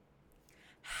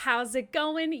how's it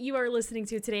going? You are listening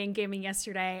to Today in Gaming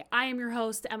Yesterday. I am your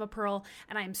host, Emma Pearl,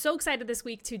 and I am so excited this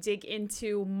week to dig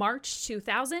into March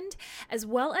 2000, as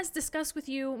well as discuss with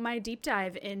you my deep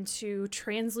dive into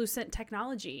translucent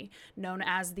technology, known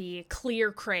as the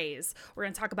clear craze. We're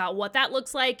going to talk about what that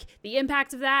looks like, the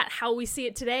impact of that, how we see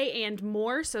it today, and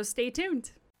more, so stay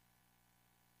tuned.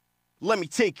 Let me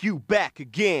take you back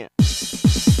again.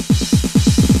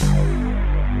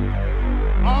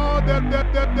 Oh, that.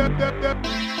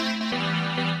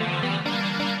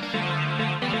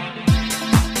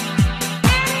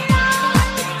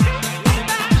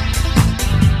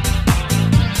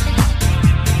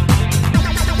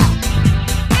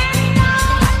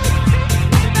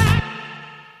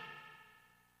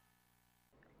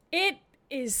 It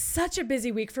is such a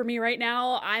busy week for me right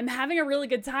now. I'm having a really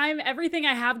good time. Everything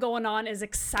I have going on is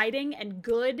exciting and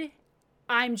good.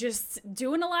 I'm just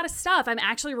doing a lot of stuff. I'm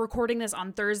actually recording this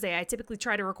on Thursday. I typically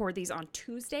try to record these on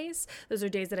Tuesdays. Those are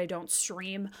days that I don't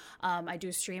stream. I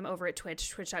do stream over at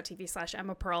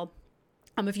twitch.tv/Emma Pearl.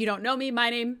 If you don't know me, my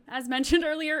name, as mentioned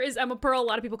earlier, is Emma Pearl. A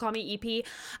lot of people call me EP.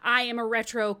 I am a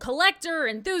retro collector,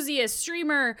 enthusiast,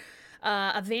 streamer,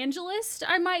 evangelist,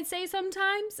 I might say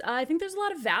sometimes. I think there's a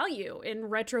lot of value in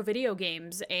retro video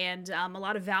games and a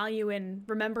lot of value in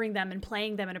remembering them and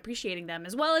playing them and appreciating them,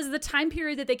 as well as the time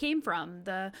period that they came from.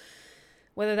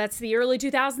 Whether that's the early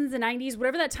 2000s, the 90s,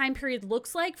 whatever that time period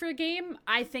looks like for a game,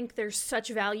 I think there's such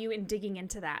value in digging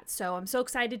into that. So I'm so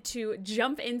excited to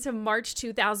jump into March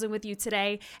 2000 with you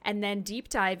today and then deep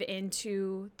dive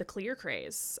into the clear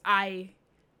craze. I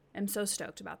am so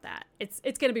stoked about that. It's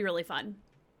going to be really fun.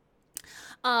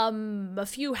 A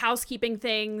few housekeeping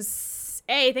things.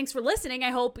 Hey, thanks for listening.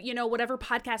 I hope, whatever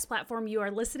podcast platform you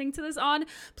are listening to this on,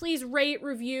 please rate,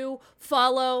 review,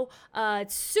 follow.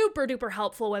 It's super duper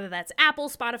helpful, whether that's Apple,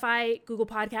 Spotify, Google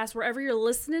Podcasts, wherever you're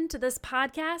listening to this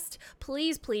podcast,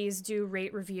 please do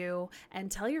rate, review,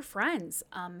 and tell your friends.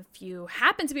 If you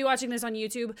happen to be watching this on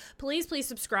YouTube, please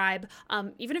subscribe.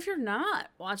 Even if you're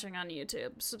not watching on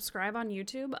YouTube, subscribe on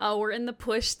YouTube. We're in the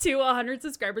push to 100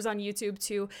 subscribers on YouTube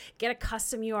to get a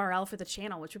custom URL for the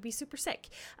channel, which would be super sick.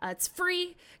 It's free,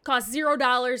 costs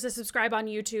 $0 to subscribe on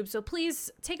YouTube, so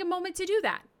please take a moment to do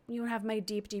that. You have my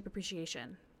deep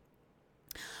appreciation.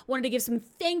 Wanted to give some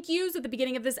thank yous at the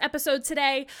beginning of this episode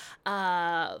today.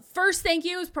 First thank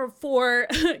you is for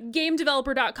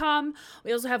GameDeveloper.com.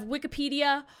 We also have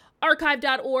Wikipedia,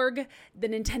 Archive.org, the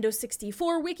Nintendo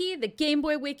 64 Wiki, the Game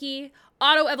Boy Wiki,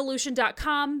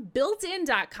 AutoEvolution.com,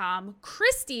 Builtin.com,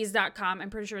 Christie's.com. I'm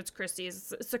pretty sure it's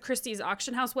Christie's. It's a Christie's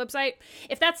auction house website.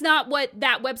 If that's not what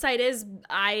that website is,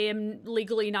 I am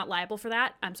legally not liable for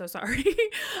that. I'm so sorry.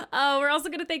 We're also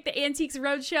going to thank the Antiques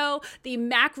Roadshow, the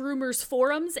Mac Rumors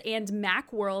Forums, and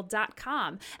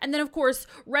Macworld.com. And then, of course,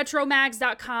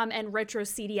 RetroMags.com and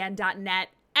RetroCDN.net.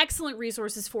 Excellent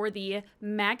resources for the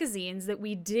magazines that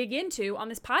we dig into on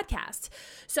this podcast.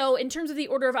 So in terms of the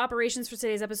order of operations for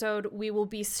today's episode, we will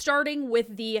be starting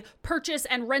with the purchase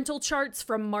and rental charts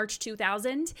from March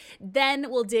 2000.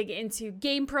 Then we'll dig into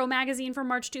GamePro magazine from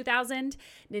March 2000,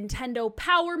 Nintendo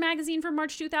Power magazine from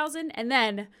March 2000, and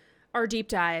then our deep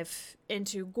dive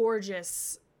into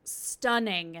gorgeous,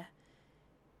 stunning,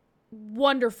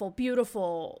 wonderful,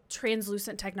 beautiful,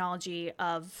 translucent technology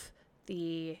of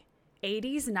the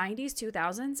 80s, 90s,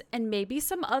 2000s, and maybe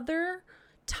some other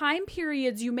time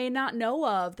periods you may not know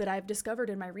of that I've discovered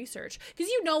in my research.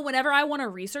 Because whenever I want to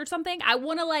research something, I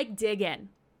want to dig in.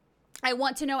 I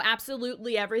want to know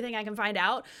absolutely everything I can find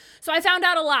out. So I found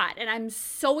out a lot, and I'm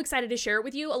so excited to share it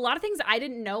with you. A lot of things I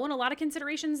didn't know and a lot of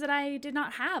considerations that I did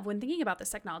not have when thinking about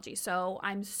this technology. So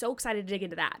I'm so excited to dig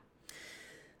into that.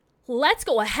 Let's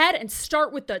go ahead and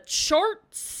start with the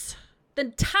charts. The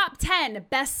top 10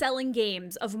 best-selling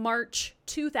games of March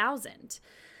 2000.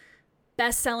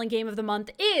 Best-selling game of the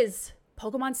month is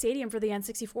Pokemon Stadium for the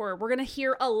N64. We're going to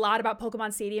hear a lot about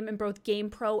Pokemon Stadium in both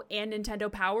GamePro and Nintendo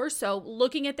Power, so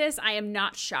looking at this, I am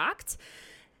not shocked.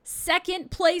 Second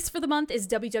place for the month is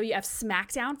WWF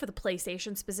SmackDown for the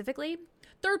PlayStation specifically.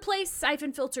 Third place,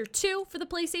 Siphon Filter 2 for the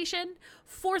PlayStation.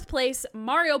 Fourth place,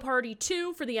 Mario Party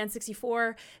 2 for the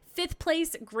N64. Fifth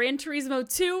place, Gran Turismo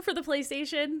 2 for the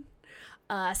PlayStation.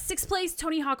 Sixth place,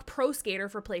 Tony Hawk Pro Skater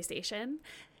for PlayStation.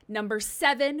 Number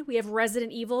 7, we have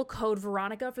Resident Evil Code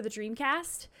Veronica for the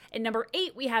Dreamcast. And number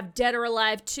 8, we have Dead or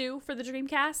Alive 2 for the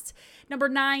Dreamcast. Number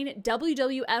 9,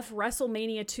 WWF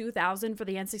WrestleMania 2000 for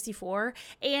the N64.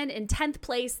 And in 10th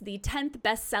place, the 10th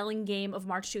best-selling game of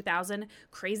March 2000,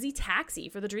 Crazy Taxi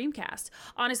for the Dreamcast.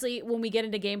 Honestly, when we get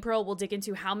into GamePro, we'll dig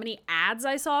into how many ads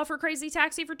I saw for Crazy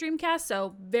Taxi for Dreamcast,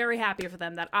 so very happy for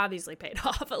them. That obviously paid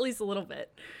off, at least a little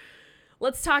bit.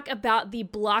 Let's talk about the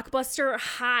blockbuster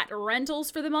hot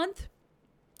rentals for the month.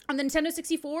 On the Nintendo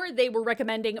 64, they were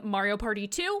recommending Mario Party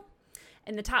 2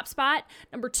 in the top spot.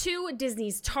 Number 2,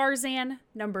 Disney's Tarzan.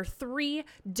 Number 3,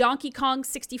 Donkey Kong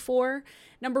 64.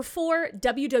 Number 4,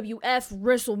 WWF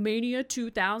WrestleMania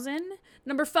 2000.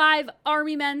 Number 5,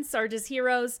 Army Men, Sarge's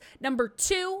Heroes. Number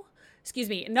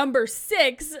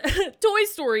 6, Toy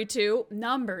Story 2.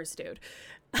 Numbers, dude.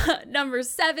 Number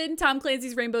 7, Tom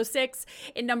Clancy's Rainbow Six.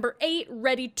 And number 8,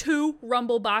 Ready 2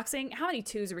 Rumble Boxing. How many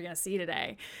 2s are we going to see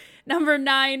today? Number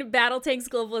 9, Battle Tanks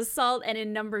Global Assault. And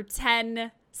in number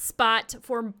 10 spot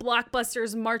for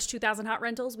Blockbuster's March 2000 hot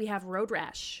rentals, we have Road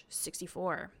Rash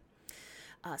 64.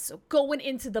 So going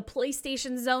into the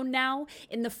PlayStation zone now.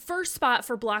 In the first spot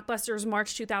for Blockbuster's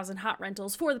March 2000 hot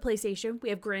rentals for the PlayStation, we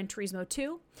have Gran Turismo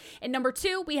 2. And number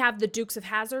 2, we have The Dukes of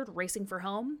Hazzard, Racing for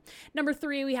Home. Number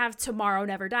 3, we have Tomorrow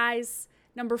Never Dies.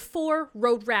 Number 4,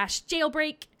 Road Rash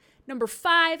Jailbreak. Number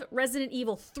 5, Resident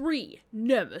Evil 3,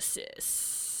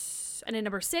 Nemesis. And in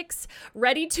number 6,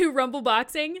 Ready 2 Rumble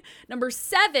Boxing. Number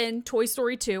 7, Toy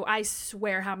Story 2. I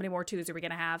swear, how many more 2s are we going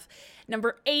to have?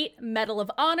 Number 8, Medal of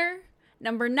Honor.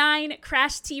 Number 9,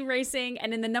 Crash Team Racing.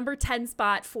 And in the number 10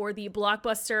 spot for the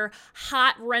Blockbuster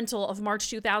hot rental of March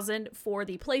 2000 for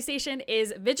the PlayStation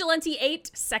is Vigilante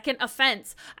 8 Second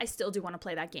Offense. I still do want to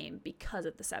play that game because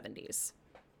of the 70s.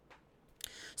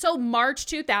 So March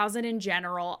 2000 in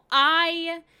general,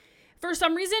 for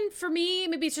some reason, for me,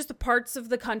 maybe it's just the parts of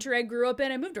the country I grew up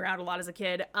in. I moved around a lot as a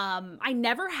kid. I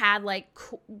never had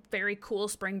very cool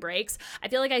spring breaks. I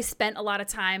feel like I spent a lot of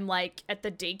time at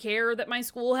the daycare that my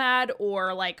school had,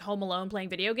 or home alone playing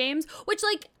video games, which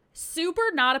super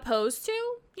not opposed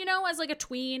to, as a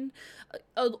tween,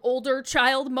 an older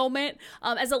child moment.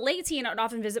 As a late teen, I would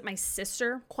often visit my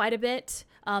sister quite a bit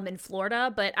in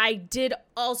Florida, but I did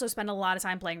also spend a lot of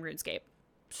time playing RuneScape.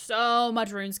 So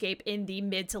much RuneScape in the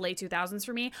mid to late 2000s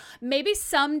for me. Maybe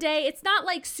someday, it's not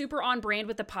super on brand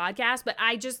with the podcast, but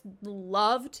I just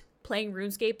loved playing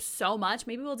RuneScape so much.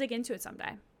 Maybe we'll dig into it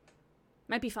someday.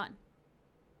 Might be fun.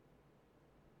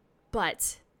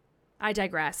 But I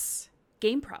digress.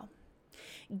 GamePro.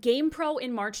 GamePro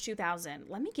in March 2000.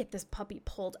 Let me get this puppy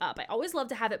pulled up. I always love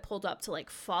to have it pulled up to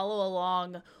follow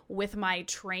along with my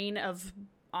train of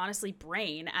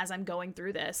brain as I'm going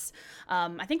through this.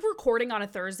 I think recording on a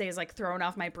Thursday is throwing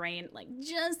off my brain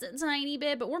just a tiny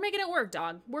bit, but we're making it work,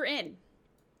 dog. We're in.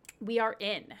 We are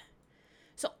in.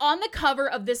 So on the cover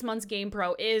of this month's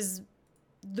GamePro is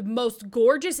the most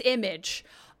gorgeous image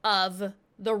of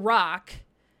The Rock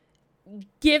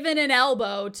giving an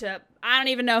elbow to, I don't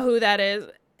even know who that is.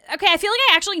 Okay, I feel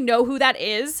like I actually know who that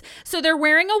is. So they're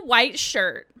wearing a white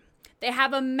shirt. They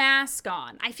have a mask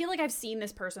on. I feel like I've seen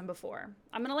this person before.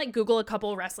 I'm going to Google a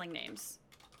couple wrestling names.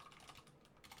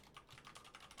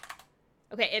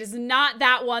 Okay, it is not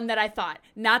that one that I thought.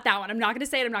 Not that one. I'm not going to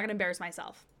say it. I'm not going to embarrass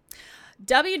myself.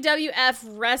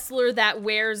 WWF wrestler that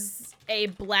wears a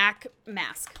black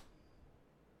mask.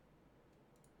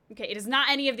 Okay, it is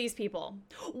not any of these people.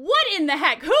 What in the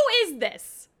heck? Who is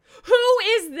this? Who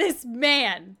is this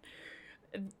man?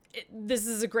 This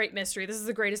is a great mystery. This is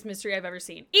the greatest mystery I've ever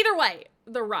seen. Either way,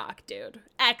 The Rock, dude.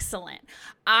 Excellent.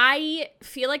 I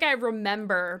feel like I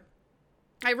remember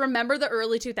the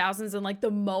early 2000s and the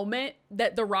moment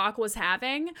that The Rock was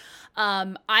having.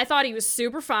 I thought he was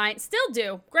super fine. Still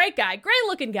do. Great guy. Great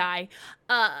looking guy.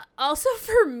 Also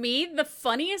for me, the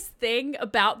funniest thing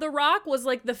about The Rock was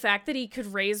the fact that he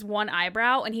could raise one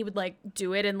eyebrow and he would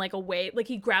do it in a way,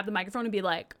 he'd grab the microphone and be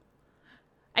like,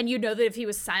 and you know that if he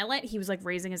was silent, he was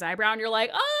raising his eyebrow and you're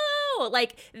oh,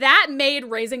 that made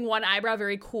raising one eyebrow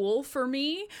very cool for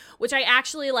me, which I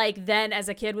actually then as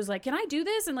a kid was can I do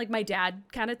this? And my dad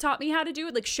kind of taught me how to do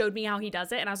it, showed me how he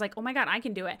does it. And I was oh my God, I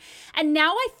can do it. And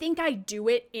now I think I do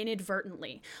it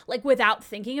inadvertently, without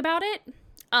thinking about it.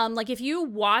 If you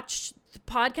watch the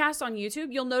podcast on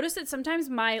YouTube, you'll notice that sometimes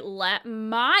my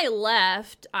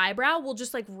left eyebrow will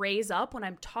just raise up when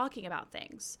I'm talking about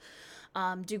things.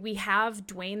 Do we have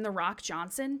Dwayne "The Rock"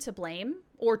 Johnson to blame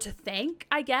or to thank,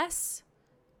 I guess?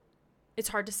 It's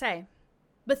hard to say.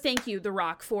 But thank you, The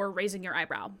Rock, for raising your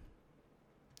eyebrow.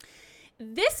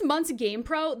 This month's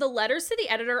GamePro, the letters to the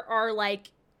editor are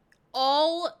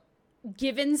all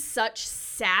given such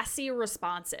sassy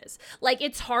responses.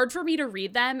 It's hard for me to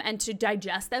read them and to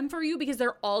digest them for you because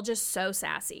they're all just so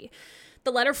sassy. The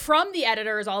letter from the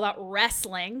editor is all about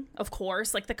wrestling, of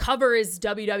course. The cover is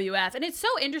WWF. And it's so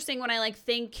interesting when I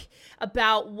think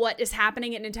about what is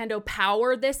happening at Nintendo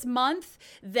Power this month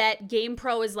that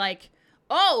GamePro is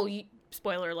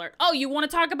spoiler alert. Oh, you want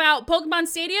to talk about Pokemon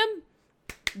Stadium?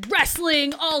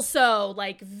 Wrestling also.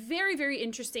 Very, very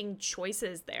interesting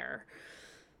choices there.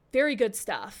 Very good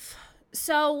stuff.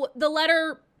 So the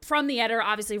letter from the editor,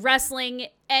 obviously wrestling,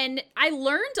 and I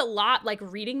learned a lot like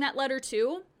reading that letter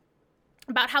too,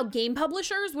 about how game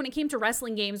publishers, when it came to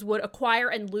wrestling games, would acquire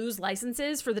and lose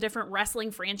licenses for the different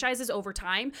wrestling franchises over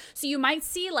time. So you might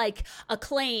see like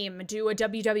Acclaim do a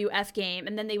WWF game,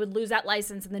 and then they would lose that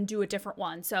license and then do a different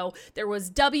one. So there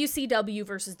was WCW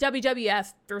versus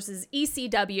WWF versus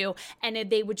ECW, and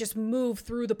they would just move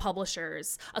through the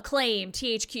publishers, Acclaim,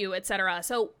 THQ, etc.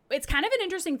 So it's kind of an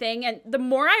interesting thing. And the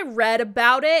more I read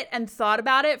about it and thought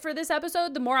about it for this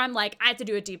episode, the more I'm like, I have to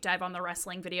do a deep dive on the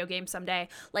wrestling video game someday.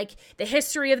 Like the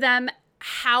history of them,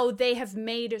 how they have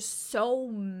made so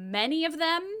many of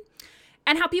them,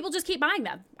 and how people just keep buying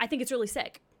them. I think it's really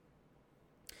sick.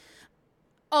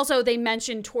 Also, they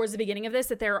mentioned towards the beginning of this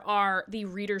that there are the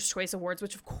Reader's Choice Awards,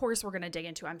 which of course we're going to dig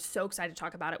into. I'm so excited to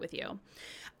talk about it with you.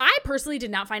 I personally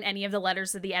did not find any of the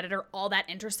letters of the editor all that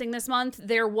interesting this month.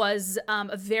 There was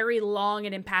a very long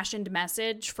and impassioned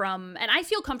message from, and I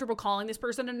feel comfortable calling this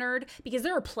person a nerd because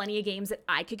there are plenty of games that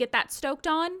I could get that stoked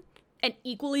on and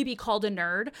equally be called a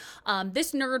nerd.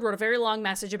 This nerd wrote a very long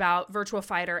message about Virtua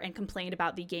Fighter and complained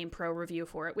about the GamePro review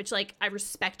for it, which, like, I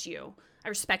respect you. I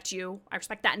respect you. I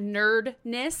respect that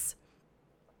nerdness.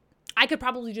 I could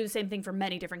probably do the same thing for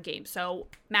many different games, so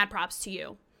mad props to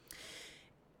you.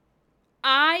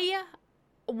 I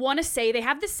want to say they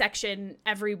have this section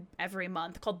every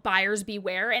month called Buyers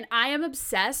Beware, and I am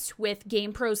obsessed with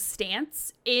GamePro's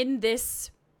stance in this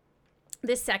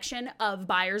section of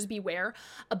Buyers Beware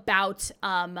about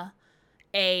an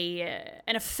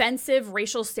offensive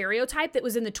racial stereotype that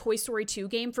was in the Toy Story 2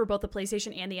 game for both the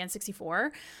PlayStation and the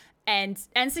N64. And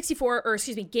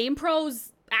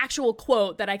GamePro's actual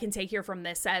quote that I can take here from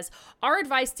this says, "Our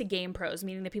advice to game pros,"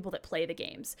 meaning the people that play the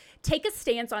games, "take a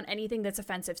stance on anything that's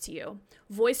offensive to you.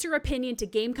 Voice your opinion to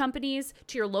game companies,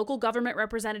 to your local government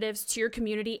representatives, to your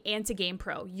community, and to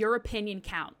GamePro. Your opinion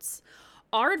counts.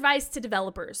 Our advice to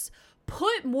developers,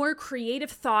 put more creative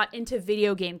thought into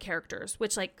video game characters,"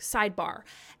 which, like, sidebar,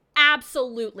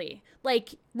 absolutely.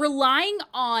 Like, relying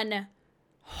on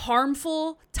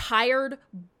harmful, tired,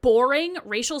 boring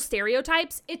racial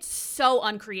stereotypes, it's so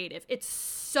uncreative. It's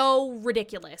so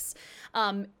ridiculous.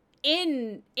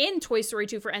 In Toy Story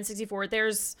 2 for N64,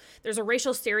 there's a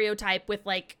racial stereotype with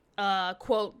like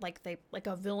quote like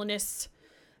a villainous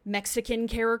Mexican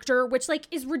character, which like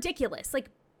is ridiculous. Like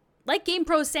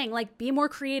GamePro is saying, like, be more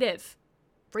creative.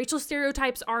 Racial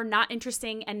stereotypes are not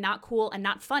interesting and not cool and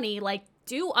not funny. Like,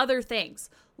 do other things.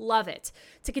 Love it.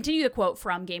 To continue the quote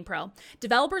from GamePro,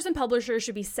 "Developers and publishers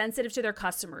should be sensitive to their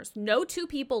customers. No two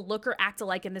people look or act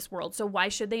alike in this world, so why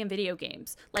should they in video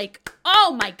games?" Like,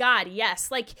 oh my God,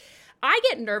 yes. Like, I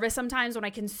get nervous sometimes when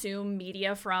I consume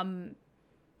media from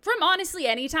honestly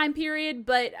any time period,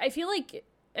 but I feel like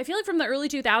from the early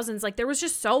 2000s, like, there was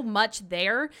just so much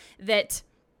there that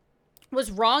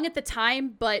was wrong at the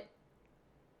time, but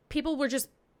people were just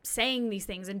saying these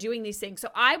things and doing these things. So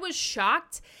I was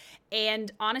shocked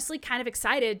and honestly kind of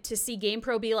excited to see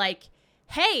GamePro be like,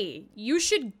 hey, you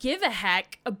should give a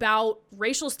heck about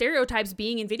racial stereotypes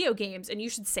being in video games, and you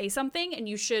should say something, and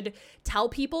you should tell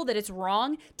people that it's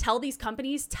wrong. Tell these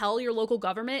companies, tell your local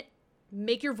government,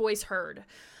 make your voice heard.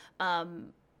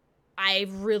 I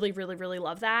really, really, really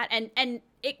love that. And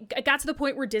it got to the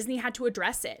point where Disney had to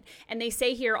address it. And they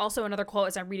say here also another quote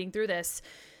as I'm reading through this: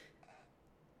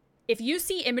 "If you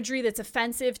see imagery that's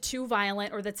offensive, too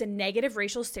violent, or that's a negative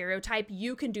racial stereotype,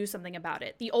 you can do something about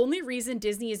it. The only reason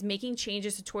Disney is making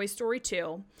changes to Toy Story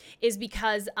 2 is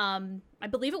because I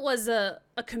believe it was a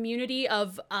community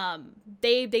of,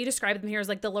 they describe them here as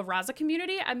like the La Raza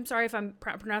community. I'm sorry if I'm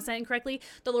pronouncing that incorrectly.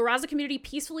 The La Raza community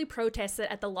peacefully protested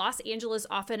at the Los Angeles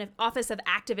office of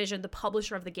Activision, the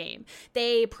publisher of the game.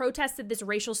 They protested this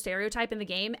racial stereotype in the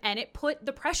game, and it put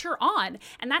the pressure on.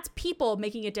 And that's people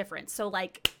making a difference. So,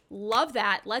 like, love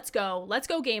that. Let's go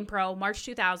GamePro, March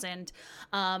 2000.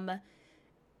 I'm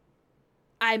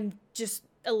just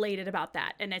elated about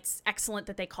that, and it's excellent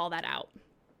that they call that out.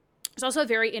 There's also a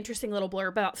very interesting little blurb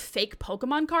about fake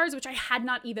Pokemon cards, which I had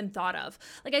not even thought of.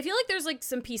 Like, I feel like there's like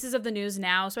some pieces of the news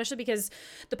now, especially because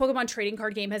the Pokemon trading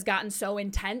card game has gotten so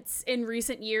intense in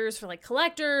recent years for like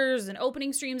collectors and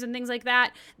opening streams and things like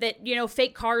that, you know,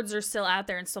 fake cards are still out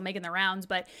there and still making the rounds,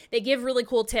 but they give really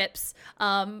cool tips.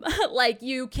 Like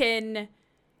you can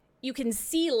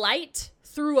see light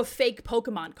through a fake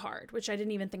Pokemon card, which I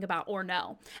didn't even think about or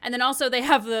know. And then also they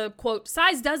have the quote,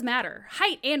 "Size does matter.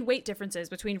 Height and weight differences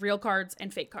between real cards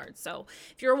and fake cards." So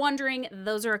if you're wondering,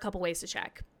 those are a couple ways to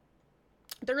check.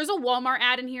 There is a Walmart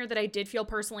ad in here that I did feel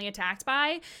personally attacked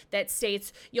by that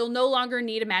states, "You'll no longer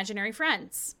need imaginary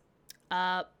friends.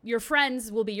 Your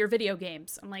friends will be your video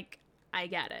games." I'm like, I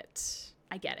get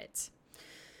it.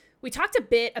 We talked a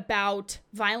bit about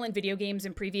violent video games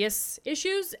in previous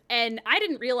issues, and I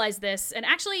didn't realize this. And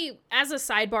actually, as a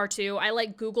sidebar too, I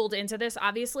Googled into this,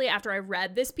 obviously, after I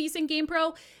read this piece in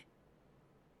GamePro.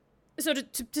 So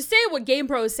to say what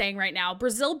GamePro is saying right now,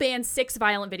 Brazil banned 6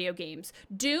 violent video games.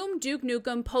 Doom, Duke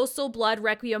Nukem, Postal, Blood,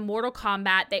 Requiem, Mortal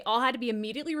Kombat. They all had to be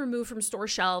immediately removed from store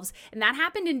shelves. And that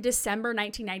happened in December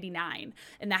 1999.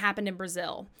 And that happened in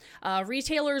Brazil.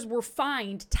 Retailers were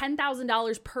fined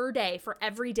 $10,000 per day for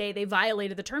every day they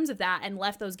violated the terms of that and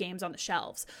left those games on the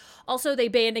shelves. Also, they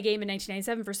banned a game in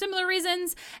 1997 for similar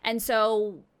reasons. And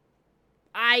so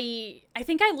I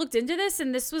think I looked into this,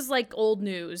 and this was old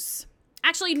news.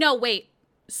 Actually, no, wait.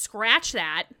 Scratch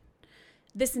that.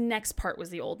 This next part was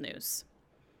the old news.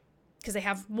 Because they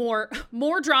have more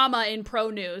drama in pro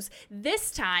news.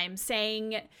 This time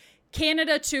saying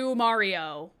Canada to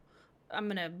Mario. I'm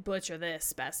going to butcher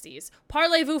this, besties.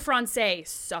 Parlez-vous français,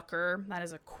 sucker. That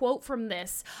is a quote from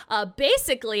this.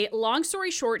 Basically, long story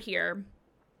short here,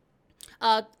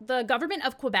 the government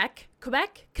of Quebec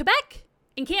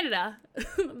in Canada,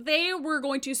 they were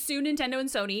going to sue Nintendo and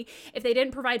Sony if they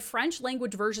didn't provide French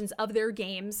language versions of their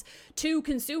games to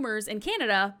consumers in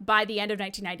Canada by the end of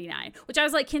 1999, which I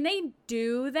was like, can they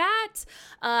do that?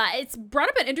 It's brought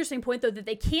up an interesting point, though, that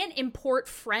they can't import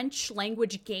French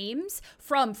language games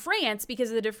from France because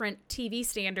of the different TV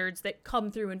standards that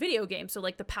come through in video games. So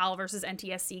the PAL versus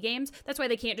NTSC games. That's why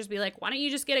they can't just be like, why don't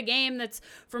you just get a game that's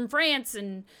from France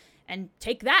and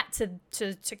take that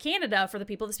to Canada for the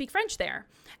people that speak French there.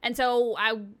 And so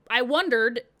I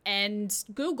wondered and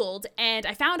Googled, and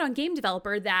I found on Game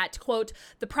Developer that, quote,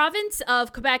 the province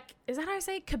of Quebec, is that how I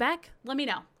say it? Quebec? Let me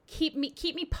know. Keep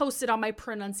me posted on my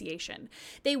pronunciation.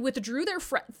 They withdrew their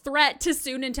threat to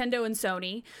sue Nintendo and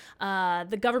Sony.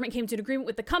 The government came to an agreement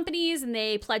with the companies, and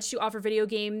they pledged to offer video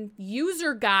game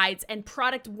user guides and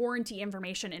product warranty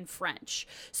information in French.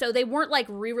 So they weren't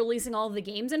re-releasing all of the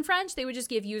games in French. They would just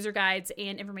give user guides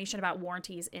and information about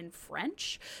warranties in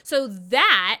French. So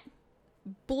that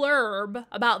blurb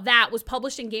about that was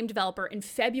published in Game Developer in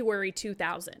February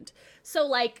 2000. So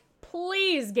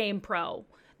please, GamePro.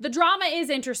 The drama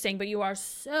is interesting, but you are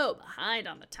so behind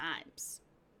on the times.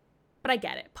 But I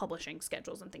get it, publishing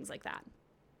schedules and things like that.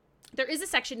 There is a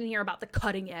section in here about the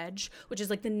cutting edge, which is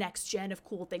the next gen of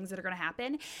cool things that are going to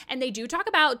happen. And they do talk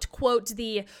about, quote,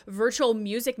 the virtual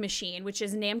music machine, which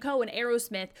is Namco and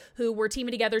Aerosmith, who were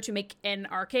teaming together to make an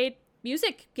arcade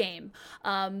music game.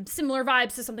 Similar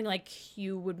vibes to something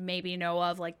you would maybe know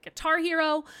of, Guitar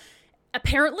Hero.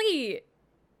 Apparently,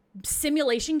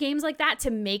 simulation games like that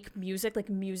to make music,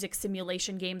 music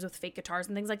simulation games with fake guitars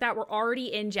and things like that, were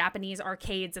already in Japanese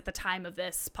arcades at the time of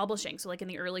this publishing, so in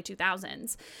the early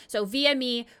 2000s. So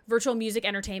VME, Virtual Music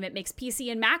Entertainment, makes PC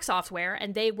and Mac software,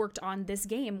 and they worked on this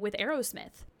game with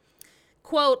Aerosmith.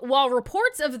 Quote, while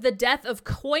reports of the death of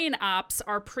coin ops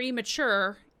are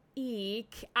premature,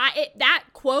 eek, that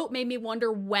quote made me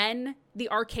wonder when the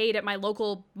arcade at my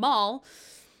local mall,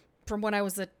 from when I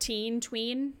was a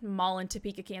tween mall in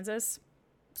Topeka, Kansas,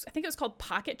 I think it was called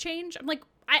Pocket Change.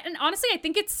 And honestly, I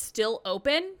think it's still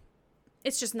open.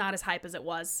 It's just not as hype as it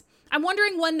was. I'm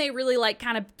wondering when they really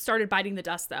kind of started biting the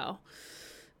dust, though,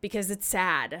 because it's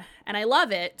sad and I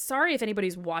love it. Sorry if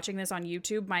anybody's watching this on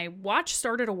YouTube. My watch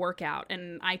started a workout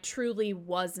and I truly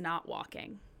was not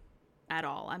walking at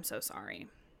all. I'm so sorry.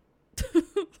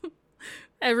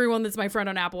 Everyone that's my friend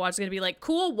on Apple Watch is going to be like,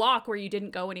 cool walk where you didn't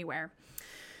go anywhere.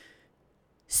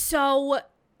 So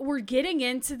we're getting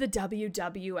into the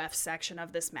WWF section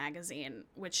of this magazine,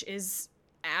 which is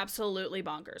absolutely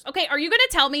bonkers. Okay, are you going to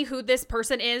tell me who this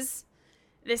person is?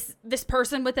 This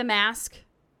person with the mask?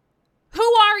 Who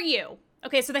are you?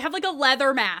 Okay, so they have a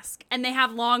leather mask and they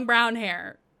have long brown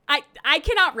hair. I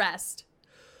cannot rest.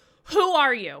 Who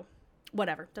are you?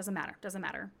 Whatever, doesn't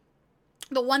matter.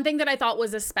 The one thing that I thought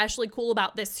was especially cool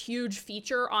about this huge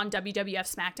feature on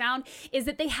WWF SmackDown is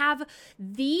that they have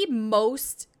the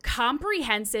most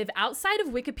comprehensive, outside of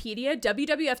Wikipedia,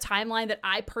 WWF timeline that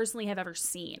I personally have ever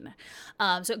seen.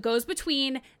 So it goes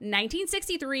between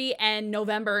 1963 and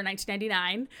November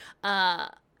 1999.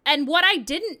 And what I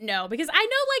didn't know, because I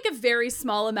know a very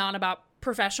small amount about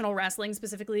professional wrestling,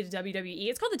 specifically to WWE.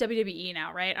 It's called the WWE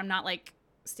now, right? I'm not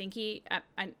stinky.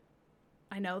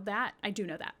 I know that. I do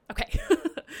know that. Okay.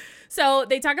 So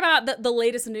they talk about the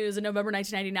latest news in November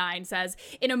 1999 says,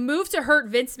 in a move to hurt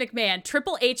Vince McMahon,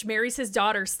 Triple H marries his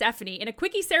daughter, Stephanie, in a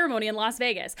quickie ceremony in Las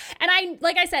Vegas. And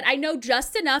like I said, I know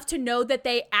just enough to know that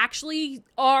they actually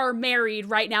are married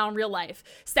right now in real life.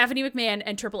 Stephanie McMahon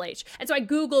and Triple H. And so I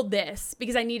Googled this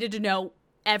because I needed to know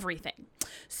everything.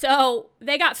 So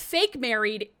they got fake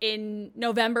married in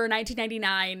November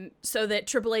 1999 so that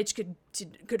Triple H could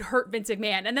hurt Vince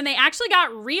McMahon. And then they actually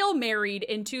got real married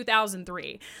in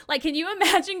 2003. Like, can you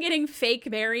imagine getting fake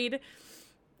married?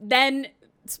 Then,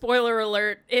 spoiler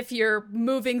alert, if you're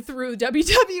moving through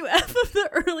WWF of the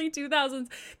early 2000s,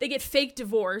 they get fake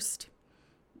divorced.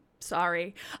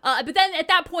 Sorry. But then at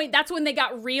that point, that's when they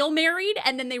got real married,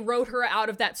 and then they wrote her out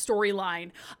of that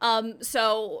storyline.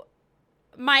 So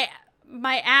my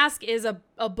ask is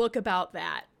a book about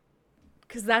that,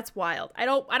 because that's wild. I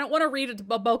don't want to read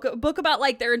a book about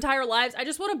like their entire lives. I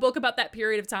just want a book about that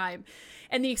period of time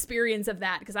and the experience of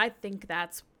that, because I think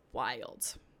that's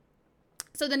wild.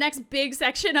 So the next big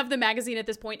section of the magazine at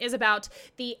this point is about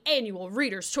the annual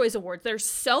Reader's Choice Awards. There's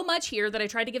so much here that I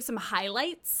tried to give some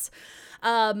highlights.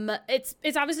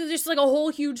 It's obviously just like a whole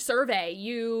huge survey.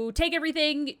 You take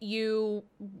everything, you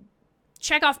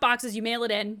check off boxes, you mail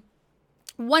it in.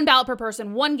 1 ballot per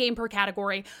person, 1 game per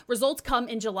category. Results come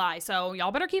in July. So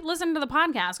y'all better keep listening to the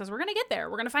podcast, because we're going to get there.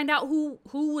 We're going to find out who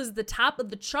was the top of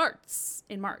the charts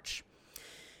in March.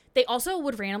 They also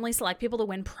would randomly select people to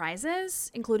win prizes,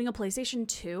 including a PlayStation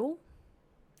 2.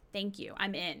 Thank you.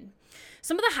 I'm in.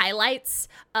 Some of the highlights,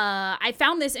 I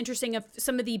found this interesting, of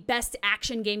some of the best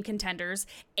action game contenders.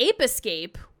 Ape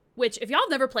Escape, which if y'all have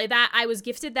never played that, I was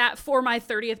gifted that for my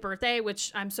 30th birthday,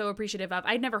 which I'm so appreciative of.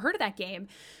 I'd never heard of that game.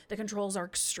 The controls are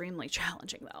extremely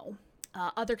challenging, though.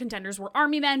 Other contenders were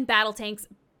Army Men, Battle Tanks,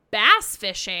 Bass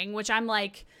Fishing, which I'm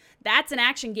like, that's an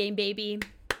action game, baby.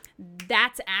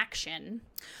 That's action.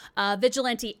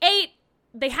 Vigilante 8,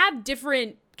 they have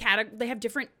different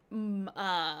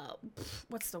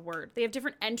what's the word? They have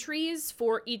different entries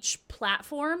for each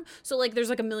platform. So like there's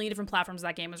like a million different platforms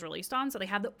that game was released on. So they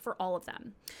have for all of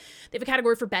them. They have a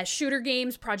category for best shooter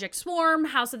games, Project Swarm,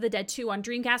 House of the Dead 2 on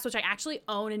Dreamcast, which I actually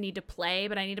own and need to play,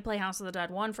 but I need to play House of the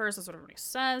Dead 1 first. That's what everybody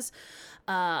says.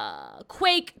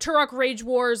 Quake, Turok Rage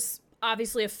Wars,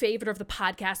 obviously a favorite of the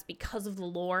podcast because of the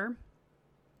lore.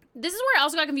 This is where I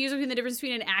also got confused between the difference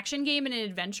between an action game and an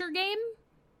adventure game.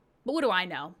 But what do I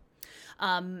know?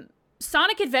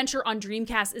 Sonic Adventure on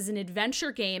Dreamcast is an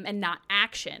adventure game and not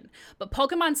action. But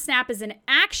Pokemon Snap is an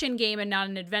action game and not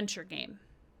an adventure game.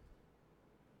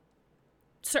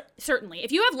 Certainly.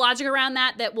 If you have logic around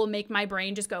that will make my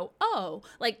brain just go, oh,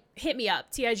 like hit me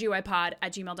up,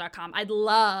 tiguypod@gmail.com. I'd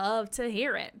love to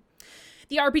hear it.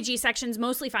 The RPG section's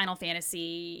mostly Final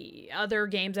Fantasy, other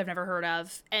games I've never heard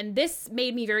of. And this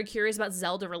made me very curious about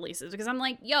Zelda releases, because I'm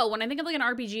like, yo, when I think of like an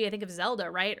RPG, I think of Zelda,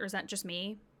 right? Or is that just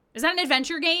me? Is that an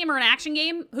adventure game or an action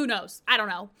game? Who knows? I don't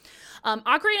know.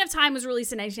 Ocarina of Time was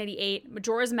released in 1998.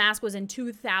 Majora's Mask was in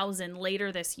 2000,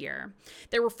 later this year.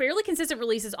 There were fairly consistent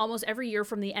releases almost every year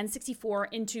from the N64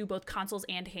 into both consoles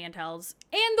and handhelds.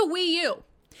 And the Wii U.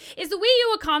 Is the Wii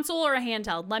U a console or a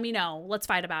handheld? Let me know. Let's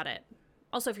fight about it.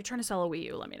 Also, if you're trying to sell a Wii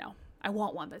U, let me know. I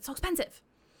want one, but it's so expensive.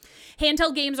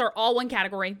 Handheld games are all one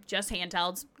category, just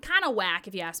handhelds. Kind of whack,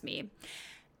 if you ask me.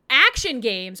 Action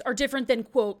games are different than,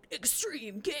 quote,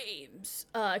 extreme games.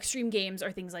 Extreme games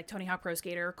are things like Tony Hawk Pro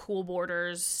Skater, Cool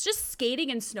Borders, just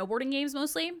skating and snowboarding games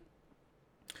mostly.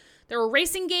 There are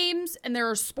racing games and there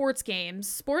are sports games.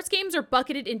 Sports games are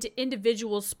bucketed into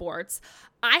individual sports.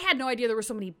 I had no idea there were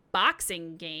so many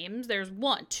boxing games. There's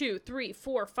 1, 2, 3,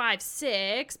 4, 5,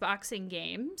 6 boxing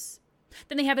games.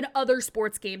 Then they have an other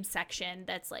sports games section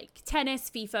that's like tennis,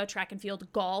 FIFA, track and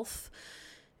field, golf.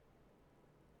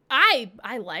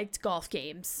 I liked golf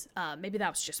games. Maybe that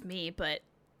was just me, but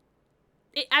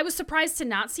I was surprised to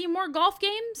not see more golf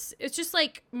games. It's just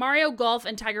like Mario Golf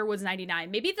and Tiger Woods 99.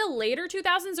 Maybe the later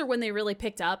 2000s are when they really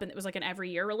picked up and it was like an every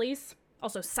year release.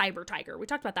 Also Cyber Tiger. We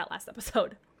talked about that last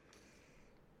episode.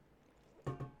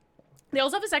 They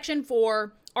also have a section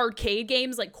for arcade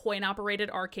games, like coin-operated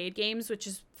arcade games, which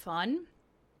is fun.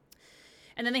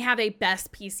 And then they have a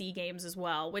best PC games as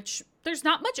well, which there's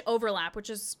not much overlap, which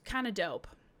is kind of dope.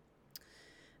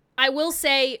 I will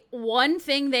say one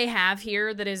thing they have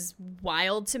here that is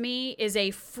wild to me is a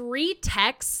free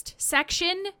text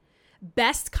section,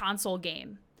 best console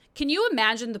game. Can you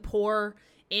imagine the poor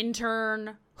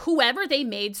intern, whoever they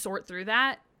made sort through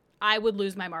that? I would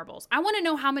lose my marbles. I want to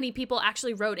know how many people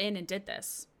actually wrote in and did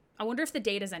this. I wonder if the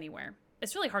data's anywhere.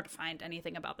 It's really hard to find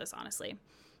anything about this, honestly.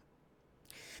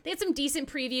 They had some decent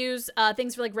previews,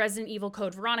 things for like Resident Evil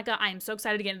Code Veronica. I am so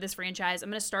excited to get into this franchise.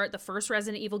 I'm going to start the first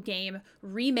Resident Evil game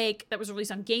remake that was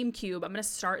released on GameCube. I'm going to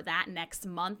start that next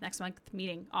month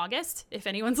meaning August. If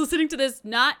anyone's listening to this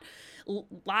not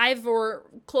live or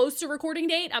close to recording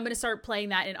date, I'm going to start playing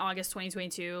that in August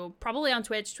 2022, probably on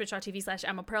Twitch,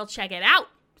 twitch.tv/EmmaPearl. Check it out.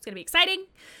 It's going to be exciting.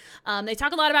 They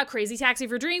talk a lot about Crazy Taxi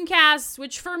for Dreamcast,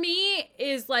 which for me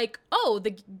is like, oh,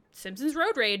 the Simpsons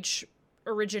Road Rage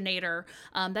originator.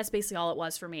 That's basically all it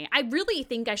was for me. I really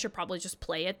think I should probably just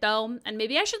play it though, and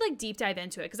maybe I should like deep dive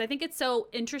into it because I think it's so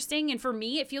interesting, and for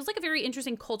me it feels like a very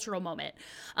interesting cultural moment.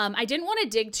 I didn't want to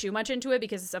dig too much into it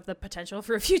because of the potential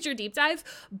for a future deep dive,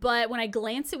 but when I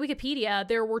glanced at Wikipedia,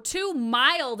 there were 2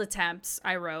 mild attempts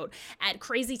I wrote at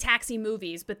Crazy Taxi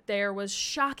movies, but there was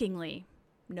shockingly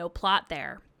no plot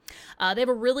there. They have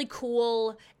a really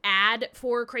cool ad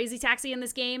for Crazy Taxi in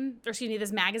this game, or excuse me,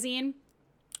 this magazine,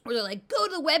 where they're like, go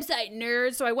to the website,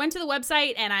 nerds. So I went to the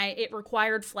website and it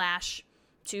required Flash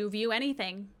to view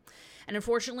anything. And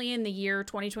unfortunately, in the year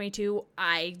 2022,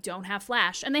 I don't have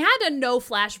Flash. And they had a no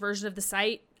Flash version of the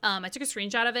site. I took a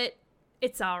screenshot of it.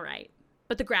 It's all right.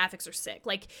 But the graphics are sick.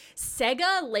 Like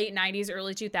Sega late 90s,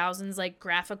 early 2000s, like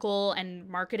graphical and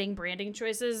marketing branding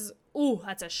choices. Ooh,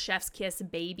 that's a chef's kiss,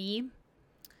 baby.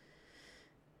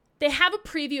 They have a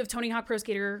preview of Tony Hawk Pro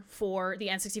Skater for the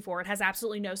N64. It has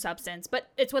absolutely no substance, but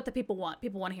it's what the people want.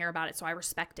 People want to hear about it, so I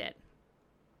respect it.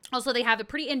 Also, they have a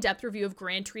pretty in-depth review of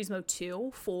Gran Turismo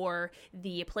 2 for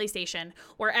the PlayStation,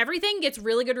 where everything gets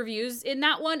really good reviews in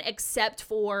that one, except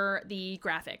for the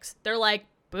graphics. They're like,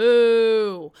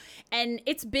 boo. And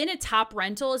it's been a top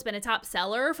rental. It's been a top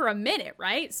seller for a minute,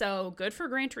 right? So good for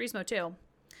Gran Turismo 2.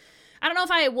 I don't know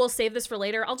if I will save this for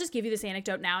later. I'll just give you this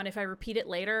anecdote now, and if I repeat it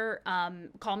later,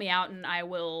 call me out and I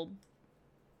will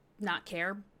not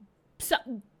care. So,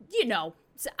 you know,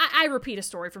 I repeat a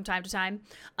story from time to time.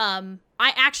 I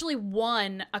actually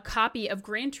won a copy of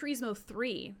Gran Turismo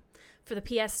 3 for the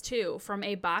PS2 from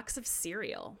a box of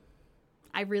cereal.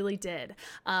 I really did.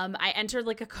 I entered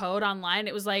like a code online.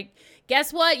 It was like,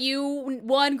 guess what? You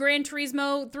won Gran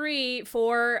Turismo 3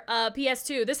 for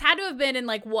PS2. This had to have been in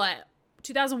like what?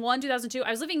 2001, 2002.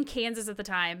 I was living in Kansas at the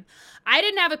time. I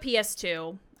didn't have a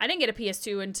PS2. I didn't get a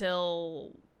PS2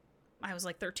 until I was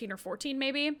like 13 or 14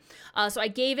 maybe. So I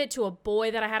gave it to a boy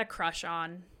that I had a crush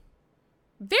on.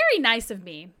 Very nice of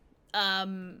me.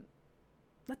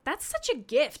 But that's such a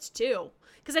gift too.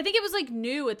 Because I think it was like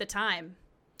new at the time.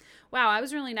 Wow, I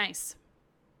was really nice.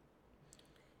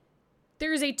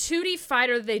 There's a 2D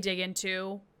fighter that they dig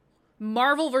into.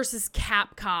 Marvel versus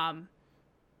Capcom.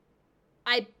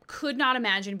 I could not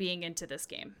imagine being into this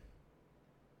game.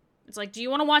 It's like, do you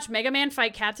want to watch Mega Man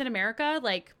fight Captain America?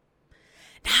 Like,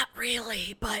 not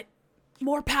really, but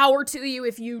more power to you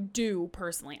if you do,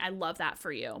 personally. I love that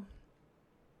for you.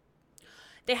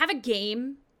 They have a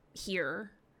game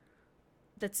here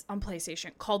that's on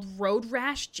PlayStation called Road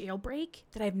Rash Jailbreak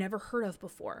that I've never heard of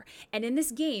before. And in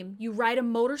this game, you ride a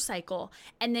motorcycle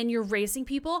and then you're racing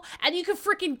people and you can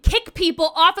freaking kick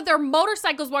people off of their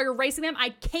motorcycles while you're racing them. I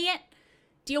can't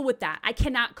deal with that. I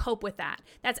cannot cope with that.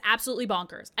 That's absolutely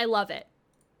bonkers. I love it.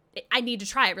 I need to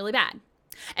try it really bad.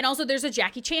 And also there's a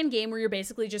Jackie Chan game where you're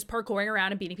basically just parkouring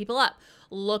around and beating people up.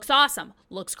 Looks awesome.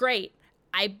 Looks great.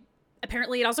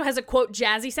 Apparently it also has a quote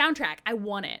jazzy soundtrack. I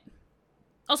want it.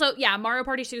 Also, yeah, Mario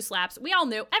Party 2 slaps. We all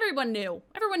knew. Everyone knew.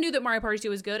 Everyone knew that Mario Party 2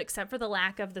 was good, except for the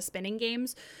lack of the spinning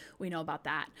games. We know about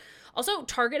that. Also,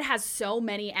 Target has so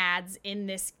many ads in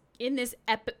this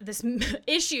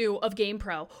issue of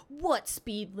GamePro. What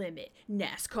speed limit?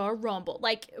 NASCAR Rumble.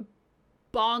 Like,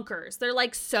 bonkers. They're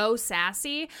like so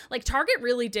sassy. Like, Target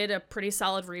really did a pretty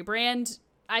solid rebrand,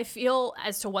 I feel,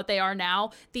 as to what they are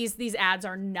now. These ads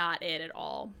are not it at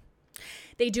all.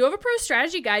 They do have a pro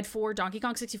strategy guide for Donkey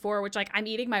Kong 64, which, like, I'm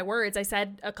eating my words. I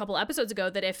said a couple episodes ago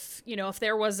that if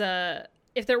there was a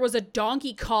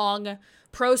Donkey Kong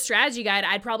pro strategy guide,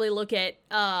 I'd probably look at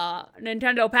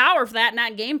Nintendo Power for that,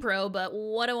 not GamePro, but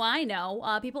what do I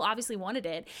know? People obviously wanted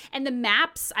it. And the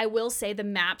maps, I will say the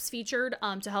maps featured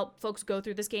to help folks go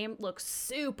through this game look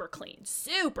super clean,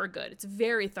 super good. It's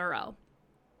very thorough.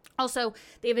 Also,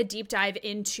 they have a deep dive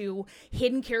into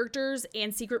hidden characters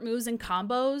and secret moves and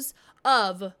combos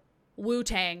of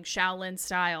Wu-Tang Shaolin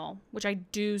style, which I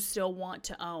do still want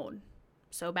to own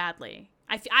so badly.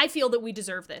 I feel that we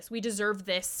deserve this. We deserve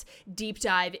this deep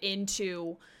dive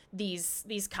into these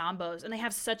combos. And they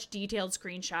have such detailed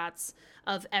screenshots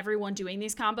of everyone doing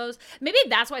these combos. Maybe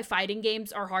that's why fighting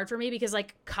games are hard for me, because,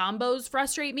 like, combos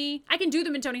frustrate me. I can do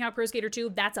them in Tony Hawk Pro Skater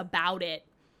 2. That's about it.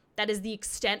 That is the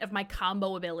extent of my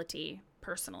combo ability,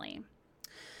 personally.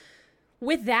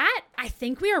 With that, I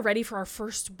think we are ready for our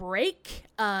first break.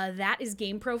 That is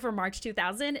GamePro for March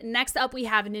 2000. Next up, we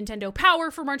have Nintendo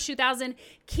Power for March 2000.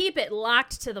 Keep it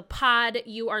locked to the pod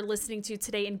you are listening to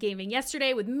Today in Gaming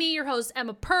Yesterday with me, your host,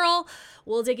 Emma Pearl.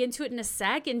 We'll dig into it in a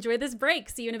sec. Enjoy this break.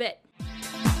 See you in a bit.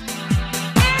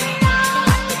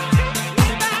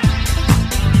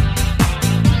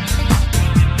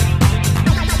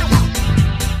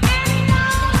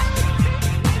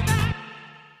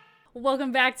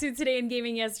 Welcome back to Today in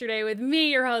Gaming Yesterday with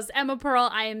me, your host, Emma Pearl.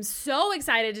 I am so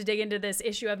excited to dig into this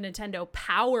issue of Nintendo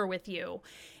Power with you.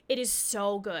 It is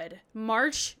so good.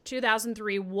 March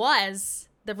 2003 was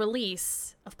the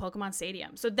release of Pokemon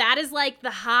Stadium. So that is like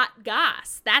the hot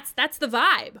goss. That's the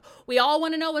vibe. We all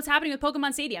want to know what's happening with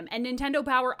Pokemon Stadium, and Nintendo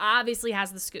Power obviously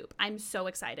has the scoop. I'm so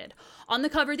excited. On the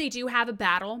cover, they do have a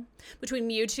battle between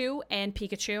Mewtwo and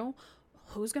Pikachu.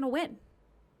 Who's going to win?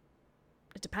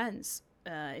 It depends.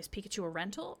 Is Pikachu a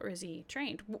rental or is he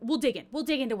trained? We'll dig in. We'll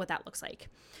dig into what that looks like.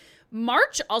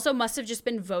 March also must have just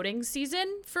been voting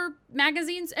season for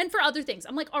magazines and for other things.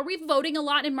 I'm like, are we voting a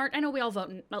lot in March? I know we all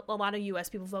vote a lot of US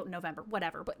people vote in November,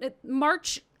 whatever. But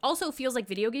March also feels like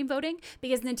video game voting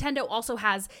because Nintendo also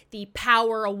has the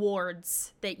Power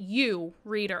Awards that you,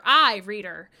 reader,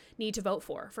 need to vote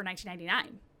for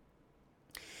 1999.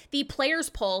 The Player's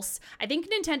Pulse, I think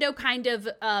Nintendo kind of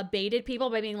baited people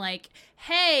by being like,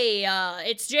 hey,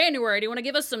 it's January. Do you want to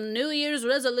give us some New Year's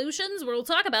resolutions? We'll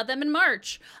talk about them in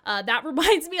March. That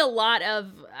reminds me a lot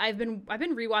of, I've been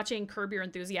rewatching Curb Your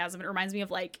Enthusiasm. It reminds me of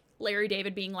like Larry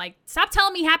David being like, stop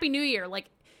telling me Happy New Year. Like,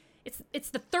 it's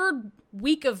the third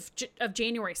week of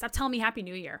January. Stop telling me Happy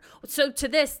New Year. So to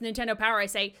this, Nintendo Power, I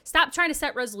say, stop trying to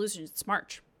set resolutions. It's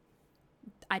March.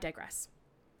 I digress.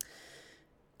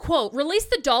 Quote,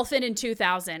 released the Dolphin in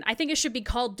 2000. I think it should be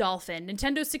called Dolphin.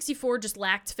 Nintendo 64 just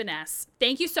lacked finesse.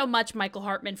 Thank you so much, Michael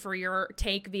Hartman, for your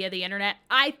take via the internet.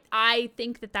 I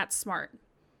think that that's smart.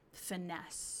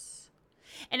 Finesse.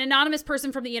 An anonymous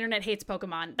person from the internet hates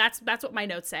Pokemon. That's what my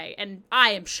notes say, and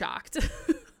I am shocked.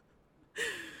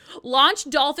 Launch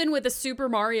Dolphin with a Super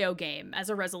Mario game as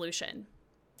a resolution.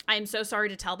 I am so sorry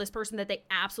to tell this person that they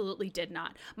absolutely did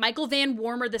not. Michael Van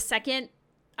Warmer II,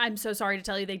 I'm so sorry to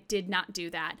tell you they did not do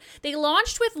that. They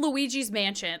launched with Luigi's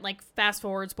Mansion, like fast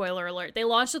forward, spoiler alert. They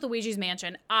launched with Luigi's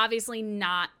Mansion, obviously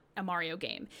not a Mario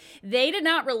game. They did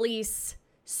not release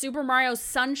Super Mario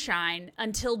Sunshine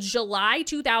until July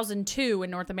 2002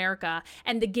 in North America,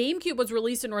 and the GameCube was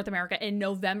released in North America in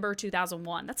November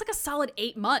 2001. That's like a solid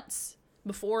 8 months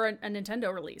before a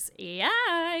Nintendo release.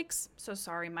 Yikes. So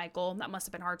sorry, Michael. That must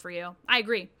have been hard for you. I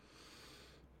agree.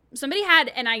 Somebody had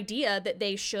an idea that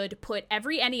they should put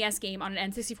every NES game on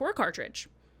an N64 cartridge,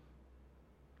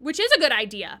 which is a good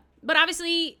idea. But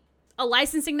obviously, a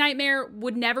licensing nightmare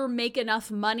would never make enough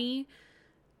money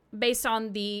based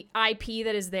on the IP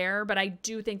that is there. But I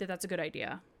do think that that's a good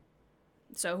idea.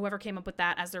 So whoever came up with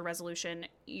that as their resolution,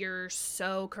 you're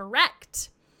so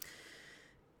correct.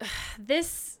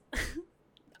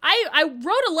 I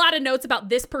wrote a lot of notes about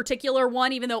this particular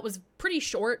one, even though it was pretty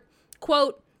short.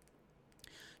 Quote,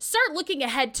 start looking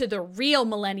ahead to the real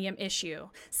millennium issue.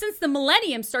 Since the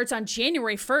millennium starts on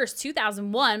January 1st,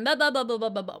 2001, blah, blah, blah, blah, blah,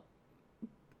 blah, blah.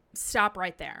 Stop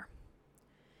right there.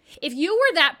 If you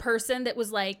were that person that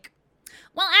was like,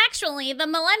 well, actually, the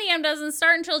millennium doesn't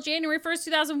start until January 1st,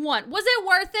 2001. Was it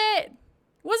worth it?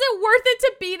 Was it worth it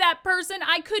to be that person?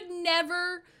 I could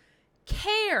never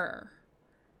care.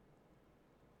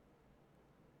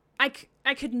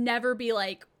 I could never be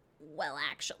like, well,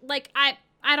 actually, like,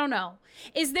 I don't know.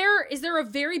 Is there a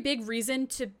very big reason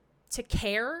to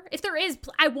care? If there is,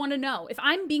 I want to know. If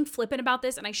I'm being flippant about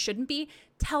this and I shouldn't be,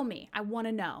 tell me. I want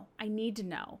to know. I need to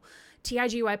know.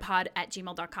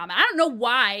 TIGYpod@gmail.com. I don't know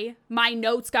why my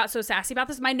notes got so sassy about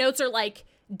this. My notes are like,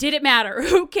 did it matter?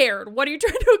 Who cared? What are you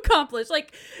trying to accomplish?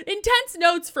 Like, intense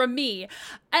notes from me.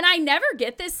 And I never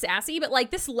get this sassy, but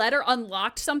like this letter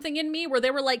unlocked something in me where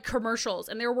there were like commercials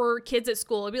and there were kids at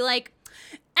school. It'd be like,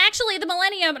 actually, the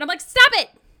millennium. And I'm like, stop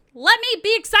it. Let me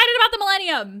be excited about the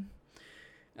millennium.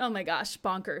 Oh my gosh.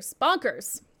 Bonkers.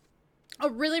 Bonkers. A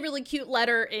really, really cute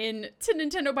letter to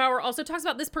Nintendo Power also talks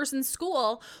about this person's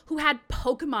school who had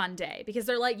Pokemon Day because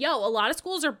they're like, yo, a lot of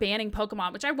schools are banning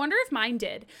Pokemon, which I wonder if mine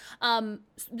did.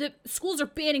 The schools are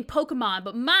banning Pokemon,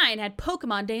 but mine had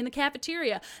Pokemon Day in the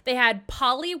cafeteria. They had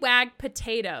Poliwag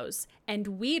potatoes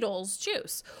and Weedle's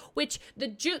juice, which the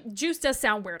juice does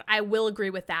sound weird. I will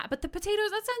agree with that. But the potatoes,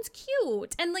 that sounds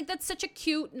cute. And like, that's such a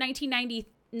cute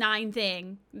 1999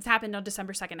 thing. This happened on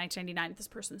December 2nd, 1999 at this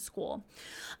person's school.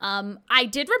 I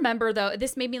did remember though,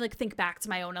 this made me like think back to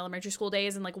my own elementary school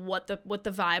days and like what the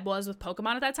vibe was with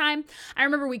Pokemon at that time. I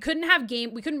remember we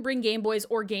couldn't bring Game Boys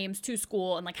or games to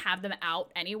school and like have them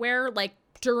out anywhere like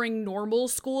during normal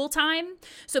school time.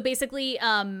 So basically,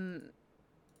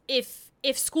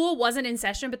 if school wasn't in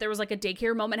session, but there was like a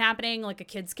daycare moment happening, like a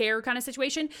kids care kind of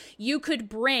situation, you could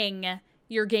bring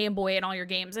your Game Boy and all your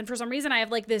games. And for some reason, I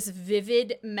have like this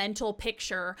vivid mental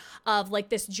picture of like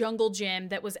this jungle gym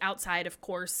that was outside, of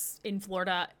course, in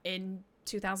Florida in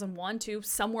 2001 to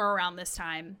somewhere around this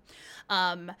time.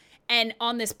 And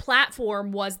on this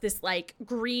platform was this like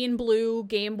green, blue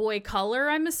Game Boy Color,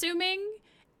 I'm assuming.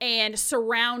 And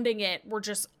surrounding it were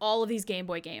just all of these Game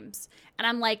Boy games. And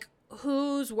I'm like,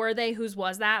 whose were they? Whose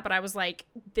was that? But I was like,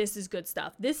 this is good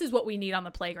stuff. This is what we need on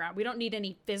the playground. We don't need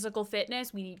any physical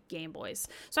fitness. We need Game Boys.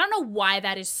 So I don't know why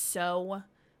that is so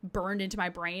burned into my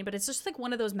brain, but it's just like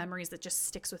one of those memories that just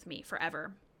sticks with me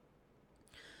forever.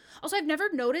 Also, I've never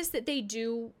noticed that they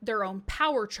do their own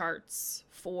power charts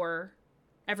for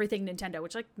everything Nintendo,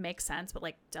 which like makes sense, but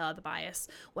like, duh, the bias,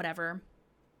 whatever.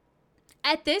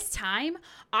 At this time,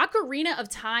 Ocarina of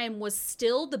Time was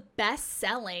still the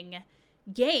best-selling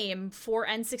game for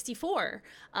N64.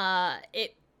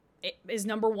 It is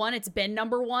number one. It's been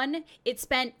number one. It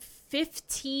spent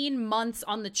 15 months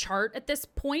on the chart at this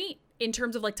point in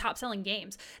terms of like top-selling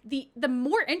games. The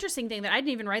more interesting thing that I didn't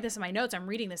even write this in my notes, I'm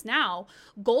reading this now,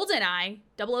 GoldenEye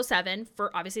 007 for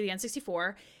obviously the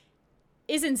N64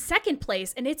 is in second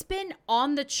place, and it's been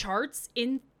on the charts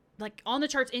in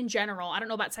general, I don't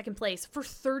know about second place, for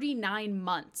 39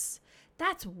 months.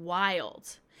 That's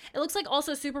wild. It looks like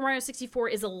also Super Mario 64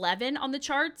 is 11 on the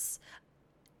charts.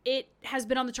 It has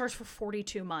been on the charts for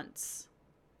 42 months.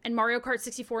 And Mario Kart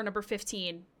 64, number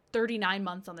 15, 39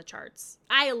 months on the charts.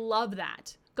 I love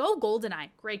that. Go GoldenEye.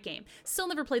 Great game. Still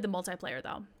never played the multiplayer,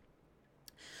 though.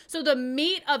 So the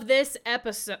meat of this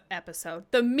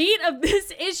the meat of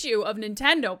this issue of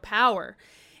Nintendo Power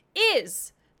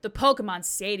is the Pokemon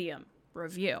Stadium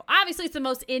review. Obviously, it's the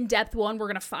most in-depth one we're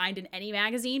going to find in any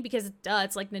magazine because, duh,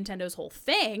 it's like Nintendo's whole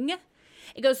thing.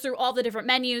 It goes through all the different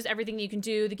menus, everything you can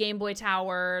do, the Game Boy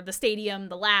Tower, the stadium,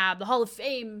 the lab, the Hall of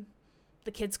Fame,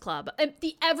 the Kids Club,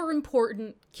 the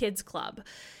ever-important Kids Club.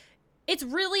 It's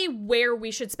really where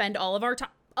we should spend all of our time.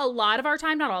 A lot of our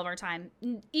time, not all of our time.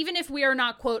 Even if we are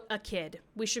not, quote, a kid,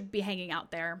 we should be hanging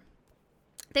out there.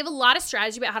 They have a lot of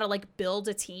strategy about how to like build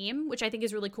a team, which I think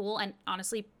is really cool and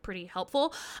honestly pretty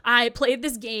helpful. I played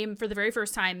this game for the very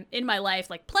first time in my life,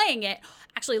 like playing it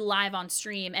actually live on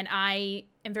stream. And I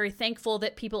am very thankful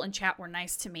that people in chat were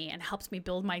nice to me and helped me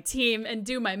build my team and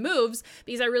do my moves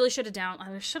because I really should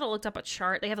have looked up a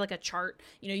chart. They have like a chart,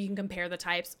 you can compare the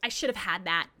types. I should have had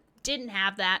that. Didn't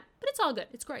have that, but it's all good.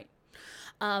 It's great.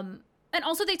 And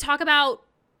also they talk about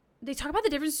the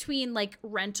difference between like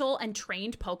rental and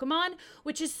trained Pokemon,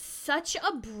 which is such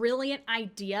a brilliant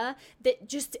idea that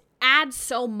just adds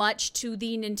so much to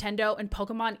the Nintendo and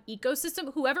Pokemon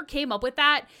ecosystem. Whoever came up with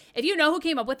that, if you know who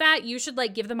came up with that, you should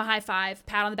like give them a high five,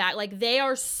 pat on the back. Like they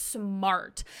are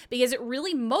smart because it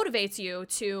really motivates you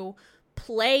to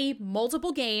play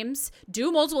multiple games,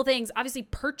 do multiple things, obviously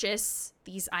purchase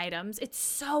these items. It's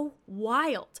so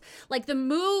wild. Like the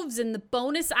moves and the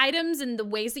bonus items and the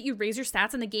ways that you raise your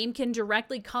stats in the game can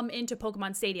directly come into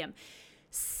Pokemon Stadium.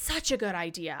 Such a good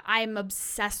idea. I'm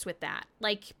obsessed with that.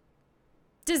 Like,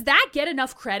 does that get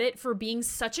enough credit for being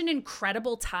such an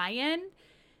incredible tie-in?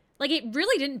 Like, it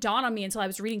really didn't dawn on me until I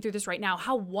was reading through this right now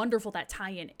how wonderful that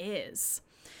tie-in is.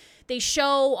 They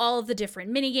show all of the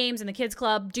different mini games in the Kids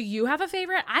Club. Do you have a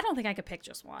favorite? I don't think I could pick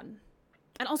just one.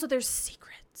 And also there's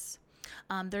secrets.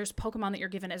 There's Pokemon that you're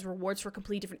given as rewards for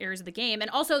complete different areas of the game. And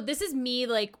also this is me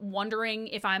like wondering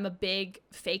if I'm a big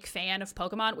fake fan of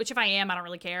Pokemon, which if I am, I don't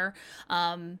really care.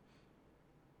 Surfing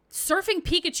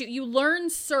Pikachu, you learn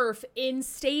surf in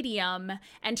Stadium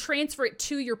and transfer it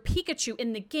to your Pikachu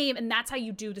in the game. And that's how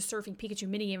you do the Surfing Pikachu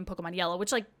minigame in Pokemon Yellow,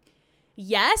 which like,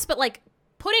 yes, but like,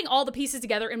 putting all the pieces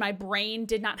together in my brain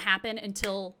did not happen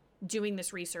until doing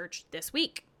this research this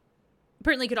week.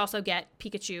 Apparently you could also get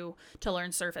Pikachu to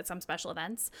learn surf at some special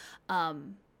events.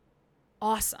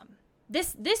 Awesome.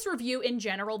 This review in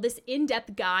general, this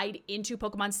in-depth guide into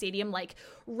Pokemon Stadium, like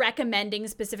recommending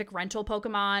specific rental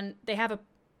Pokemon. They have a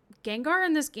Gengar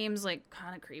in this game's like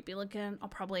kind of creepy looking. I'll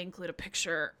probably include a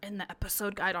picture in the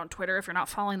episode guide on Twitter. If you're not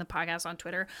following the podcast on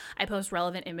Twitter, I post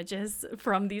relevant images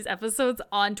from these episodes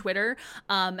on Twitter.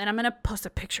 And I'm going to post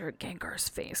a picture of Gengar's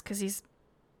face because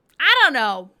I don't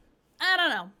know.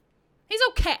 He's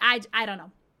okay. I don't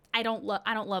know. I don't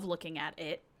love looking at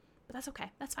it, but that's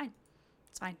okay. That's fine.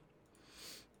 It's fine.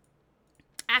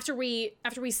 After we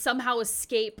somehow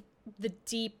escape the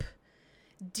deep,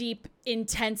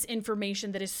 intense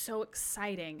information that is so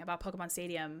exciting about Pokemon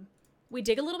Stadium, we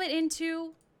dig a little bit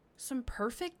into some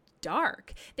Perfect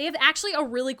Dark. They have actually a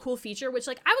really cool feature, which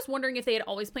like I was wondering if they had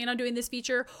always planned on doing this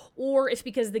feature or if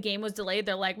because the game was delayed,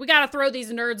 they're like, we got to throw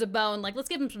these nerds a bone. Like, let's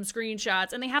give them some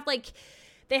screenshots. And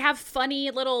they They have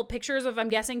funny little pictures of, I'm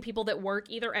guessing, people that work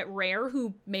either at Rare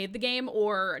who made the game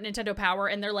or Nintendo Power,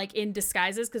 and they're like in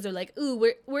disguises because they're like,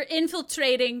 ooh, we're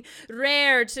infiltrating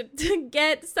Rare to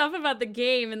get stuff about the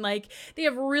game. And like they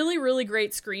have really, really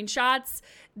great screenshots.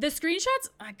 The screenshots,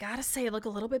 I gotta say, look a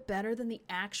little bit better than the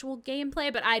actual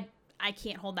gameplay, but I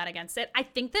can't hold that against it. I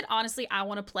think that honestly, I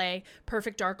want to play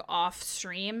Perfect Dark off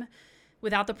stream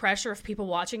without the pressure of people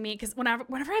watching me, because whenever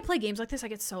I play games like this, I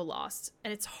get so lost,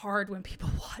 and it's hard when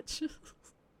people watch.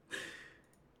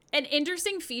 An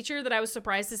interesting feature that I was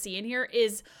surprised to see in here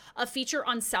is a feature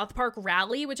on South Park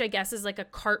Rally, which I guess is like a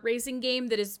kart racing game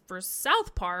that is for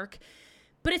South Park,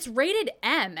 but it's rated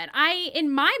M, and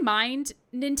in my mind,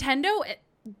 Nintendo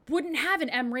wouldn't have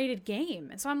an M-rated game,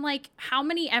 and so I'm like, how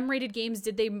many M-rated games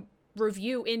did they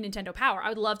review in Nintendo Power? I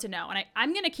would love to know, and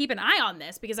I'm gonna keep an eye on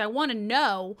this because I want to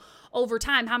know over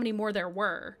time how many more there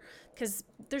were, because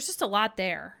there's just a lot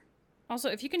there. Also,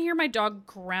 if you can hear my dog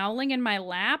growling in my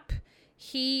lap,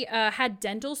 he had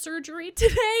dental surgery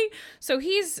today, so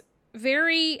he's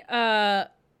very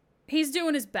he's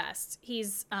doing his best.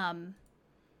 He's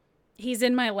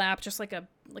in my lap just like a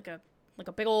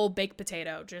big old baked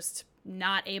potato, just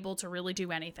not able to really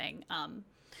do anything.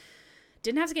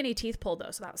 Didn't have to get any teeth pulled,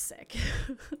 though, so that was sick.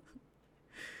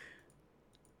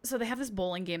 So they have this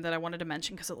bowling game that I wanted to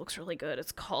mention because it looks really good.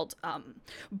 It's called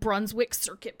Brunswick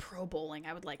Circuit Pro Bowling.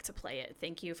 I would like to play it.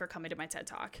 Thank you for coming to my TED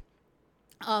Talk.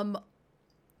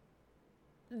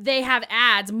 They have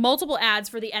ads, multiple ads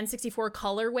for the N64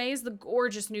 colorways, the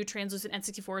gorgeous new translucent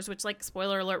N64s, which, like,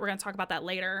 spoiler alert, we're going to talk about that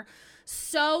later.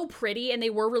 So pretty, and they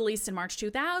were released in March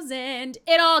 2000.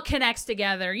 It all connects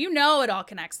together. You know it all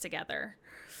connects together.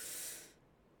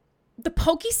 The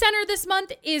Poke Center this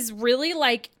month is really,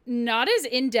 like, not as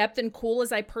in-depth and cool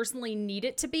as I personally need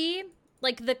it to be.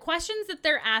 Like, the questions that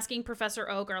they're asking Professor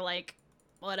Oak are, like,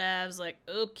 whatevs, like,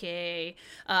 okay.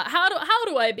 How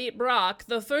do I beat Brock,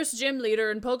 the first gym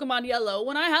leader in Pokemon Yellow,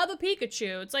 when I have a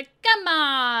Pikachu? It's like, come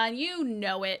on, you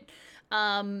know it.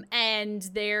 And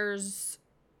there's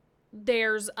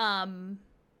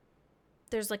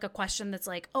like a question that's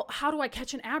like, oh, how do I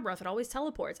catch an Abra if it always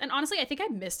teleports? And honestly, I think I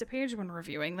missed a page when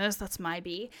reviewing this. That's my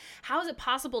B. How is it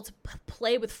possible to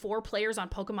play with 4 players on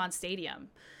Pokemon Stadium?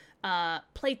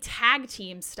 Play tag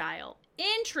team style.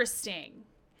 Interesting.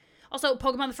 Also,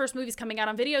 Pokemon the first movie is coming out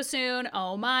on video soon.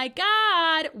 Oh my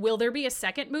God. Will there be a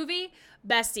second movie?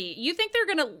 Bestie, you think they're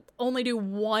going to only do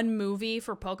one movie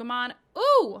for Pokemon?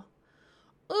 Ooh.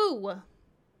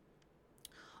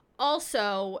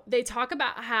 Also, they talk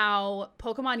about how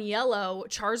Pokemon Yellow,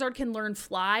 Charizard can learn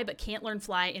Fly, but can't learn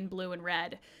Fly in Blue and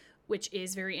Red, which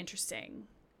is very interesting.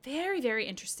 Very, very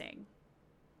interesting.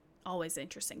 Always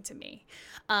interesting to me.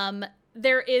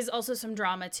 There is also some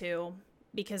drama, too,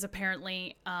 because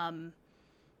apparently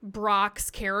Brock's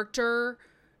character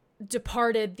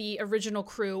departed the original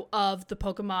crew of the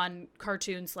Pokemon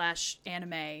cartoon /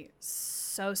 anime.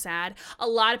 So sad. A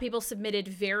lot of people submitted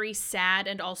very sad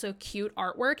and also cute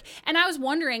artwork. And I was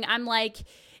wondering, I'm like,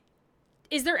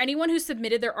 is there anyone who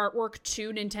submitted their artwork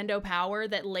to Nintendo Power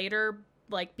that later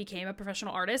like became a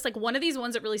professional artist? Like one of these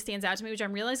ones that really stands out to me, which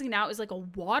I'm realizing now is like a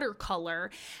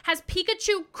watercolor, has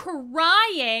Pikachu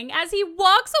crying as he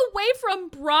walks away from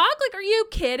Brock. Like, are you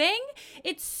kidding?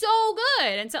 It's so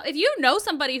good. And so if you know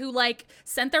somebody who like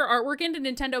sent their artwork into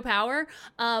Nintendo Power,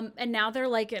 and now they're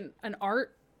like an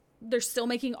art, they're still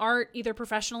making art either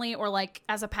professionally or like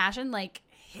as a passion, like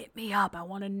hit me up. I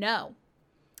want to know.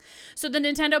 So the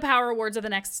Nintendo Power Awards are the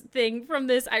next thing from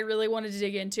this I really wanted to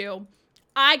dig into.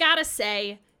 I gotta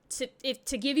say,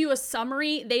 to give you a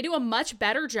summary, they do a much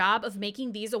better job of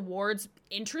making these awards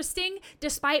interesting,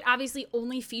 despite obviously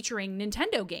only featuring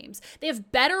Nintendo games. They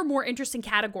have better, more interesting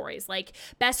categories like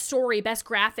best story, best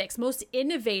graphics, most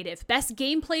innovative, best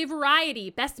gameplay variety,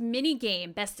 best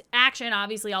minigame, best action,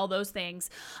 obviously all those things.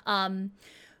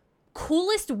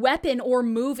 Coolest weapon or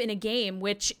move in a game,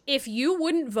 which if you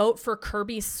wouldn't vote for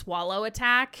Kirby's Swallow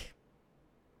Attack,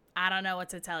 I don't know what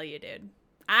to tell you, dude.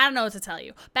 I don't know what to tell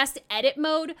you. Best edit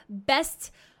mode,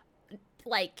 best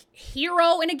like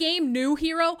hero in a game, new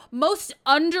hero, most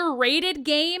underrated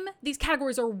game. These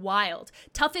categories are wild.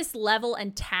 Toughest level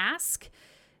and task,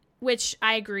 which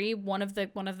I agree. One of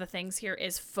the things here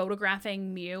is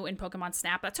photographing Mew in Pokemon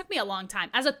Snap. That took me a long time.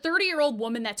 As a 30-year-old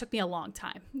woman, that took me a long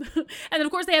time. And then,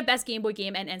 of course, they have Best Game Boy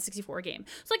Game and N64 Game.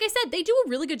 So like I said, they do a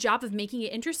really good job of making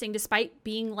it interesting despite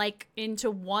being like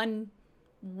into one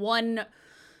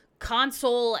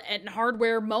console and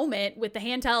hardware moment with the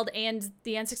handheld and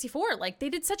the N64. Like they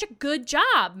did such a good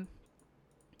job.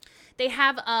 They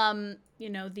have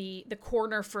the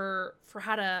corner for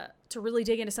how to to really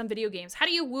dig into some video games. How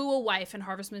do you woo a wife in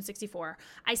Harvest Moon 64?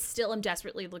 I still am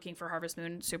desperately looking for Harvest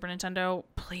Moon Super Nintendo.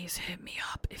 Please hit me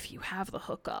up if you have the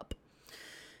hookup.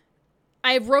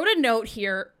 I wrote a note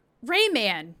here.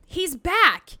 Rayman, he's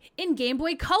back in Game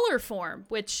Boy Color form,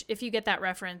 which if you get that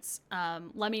reference,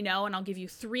 let me know and I'll give you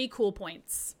 3 cool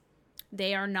points.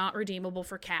 They are not redeemable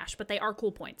for cash, but they are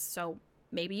cool points. So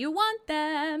maybe you want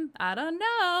them. I don't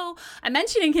know. I'm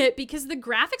mentioning it because the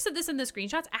graphics of this in the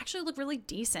screenshots actually look really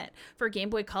decent for Game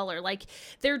Boy Color. Like,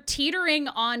 they're teetering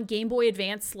on Game Boy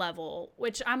Advance level,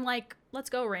 which I'm like,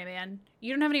 let's go, Rayman.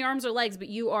 You don't have any arms or legs, but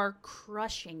you are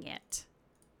crushing it.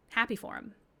 Happy for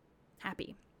him.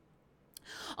 Happy.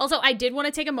 Also, I did want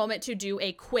to take a moment to do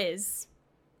a quiz,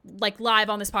 like live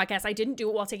on this podcast. I didn't do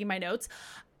it while taking my notes.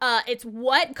 It's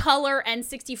what color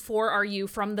N64 are you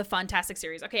from the Funtastic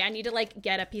series? Okay, I need to like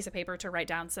get a piece of paper to write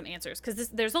down some answers because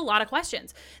there's a lot of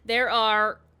questions. There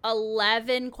are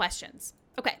 11 questions.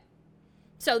 Okay,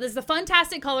 so this is the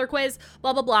Funtastic color quiz,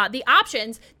 blah, blah, blah. The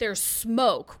options, there's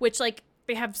smoke, which like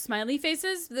they have smiley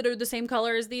faces that are the same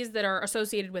color as these that are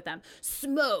associated with them.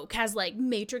 Smoke has like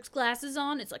matrix glasses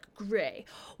on. It's like gray.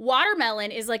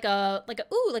 Watermelon is like a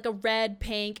red,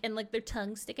 pink, and like their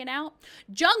tongue sticking out.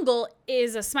 Jungle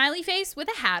is a smiley face with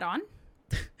a hat on.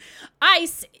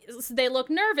 Ice, they look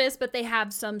nervous, but they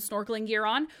have some snorkeling gear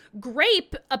on.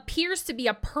 Grape appears to be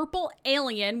a purple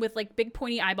alien with like big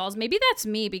pointy eyeballs. Maybe that's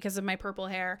me because of my purple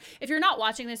hair. If you're not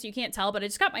watching this, you can't tell, but I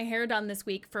just got my hair done this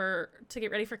week to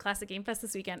get ready for Classic Game Fest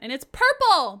this weekend, and it's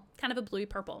purple, kind of a bluey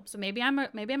purple. So maybe I'm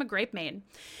a grape main.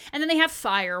 And then they have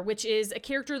Fire, which is a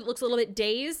character that looks a little bit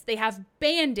dazed. They have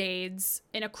band-aids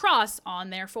and a cross on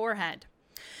their forehead.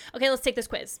 Okay, let's take this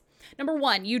quiz. Number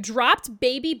 1, you dropped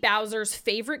Baby Bowser's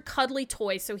favorite cuddly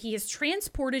toy, so he has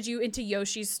transported you into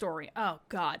Yoshi's story. Oh,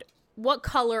 God. What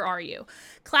color are you?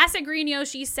 Classic green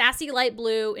Yoshi, sassy light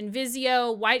blue,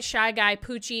 Invisio, white Shy Guy,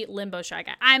 Poochie, limbo Shy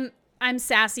Guy. I'm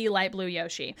sassy light blue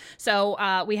Yoshi.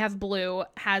 So we have blue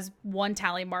has 1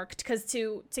 tally marked because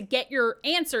to get your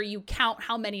answer, you count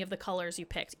how many of the colors you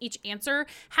picked. Each answer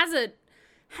has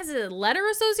a letter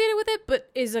associated with it, but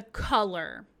is a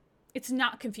color. It's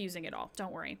not confusing at all.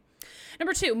 Don't worry.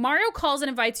 Number 2, Mario calls and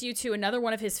invites you to another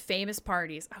one of his famous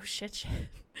parties. Oh, shit.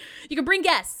 You can bring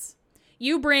guests.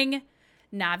 You bring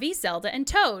Navi, Zelda, and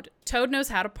Toad. Toad knows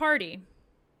how to party.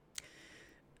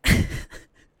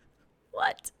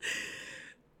 What?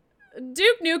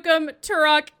 Duke Nukem,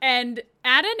 Turok, and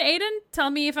Aiden, tell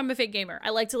me if I'm a fake gamer. I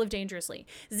like to live dangerously.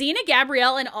 Xena,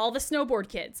 Gabrielle, and all the snowboard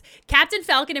kids. Captain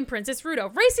Falcon and Princess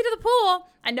Ruto. Racing to the pool.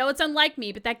 I know it's unlike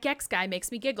me, but that Gex guy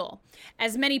makes me giggle.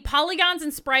 As many polygons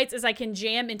and sprites as I can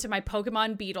jam into my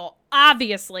Pokemon Beetle.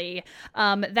 Obviously,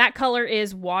 that color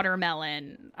is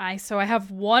watermelon. So I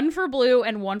have 1 for blue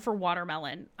and 1 for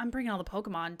watermelon. I'm bringing all the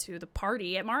Pokemon to the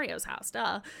party at Mario's house,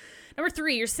 duh. Number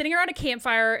 3, you're sitting around a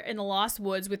campfire in the Lost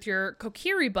Woods with your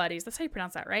Kokiri buddies. That's how you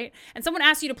pronounce that, right? And someone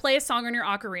asks you to play a song on your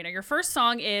ocarina. Your first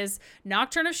song is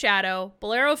Nocturne of Shadow,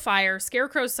 Bolero of Fire,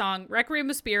 Scarecrow's Song, Requiem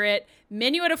of Spirit,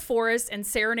 Minuet of Forest, and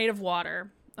Serenade of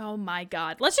Water. Oh my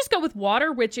God. Let's just go with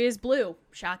water, which is blue.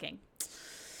 Shocking.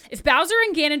 If Bowser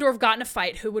and Ganondorf got in a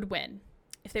fight, who would win?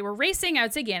 If they were racing, I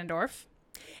would say Ganondorf.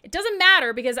 It doesn't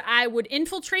matter because I would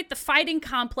infiltrate the fighting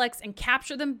complex and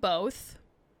capture them both.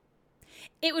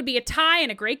 It would be a tie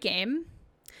and a great game.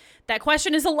 That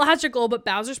question is illogical, but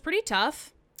Bowser's pretty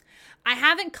tough. I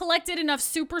haven't collected enough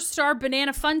Superstar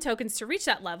Banana Fun tokens to reach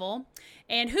that level.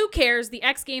 And who cares? The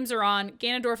X Games are on.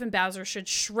 Ganondorf and Bowser should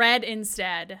shred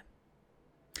instead.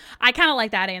 I kind of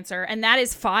like that answer, and that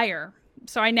is Fire.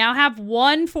 So I now have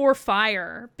 1 for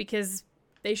Fire because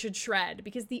they should shred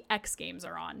because the X Games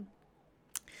are on.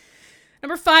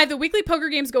 Number 5, the weekly poker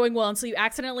game's going well until you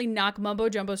accidentally knock Mumbo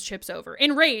Jumbo's chips over.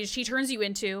 Enraged, he turns you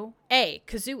into A,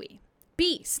 Kazooie,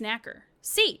 B, Snacker,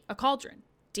 C, a cauldron,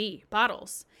 D,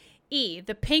 bottles, E,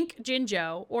 the pink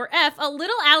Jinjo, or F, a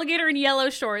little alligator in yellow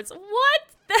shorts. What?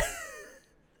 I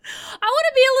want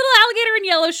to be a little alligator in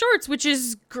yellow shorts, which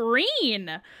is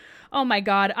green. Oh my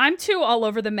God, I'm too all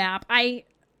over the map.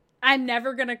 I'm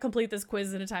never going to complete this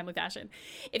quiz in a timely fashion.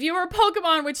 If you were a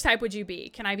Pokemon, which type would you be?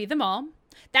 Can I be them all?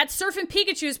 That Surfing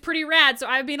Pikachu is pretty rad, so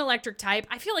I would be an electric type.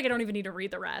 I feel like I don't even need to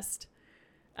read the rest.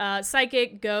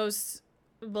 Psychic, Ghost,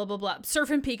 blah, blah, blah.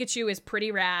 Surfing Pikachu is pretty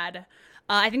rad.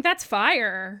 I think that's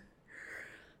Fire.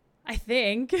 I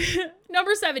think.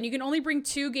 Number 7, you can only bring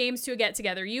 2 games to a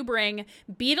get-together. You bring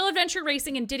Beetle Adventure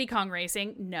Racing and Diddy Kong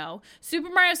Racing. No. Super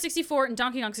Mario 64 and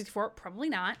Donkey Kong 64. Probably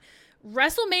not.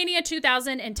 WrestleMania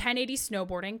 2000 and 1080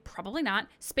 snowboarding, probably not.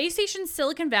 Space Station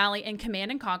Silicon Valley and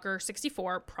Command & Conquer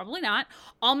 64, probably not.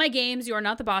 All My Games, You Are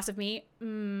Not the Boss of Me,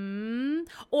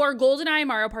 or GoldenEye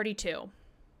Mario Party 2.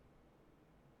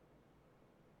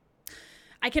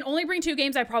 I can only bring 2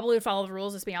 games. I probably would follow the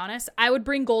rules, let's be honest. I would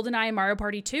bring GoldenEye and Mario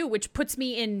Party 2, which puts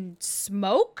me in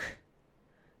smoke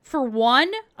for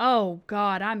 1. Oh,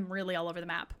 God, I'm really all over the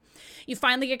map. You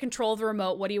finally get control of the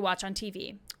remote. What do you watch on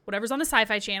TV? Whatever's on the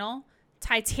Sci-Fi Channel.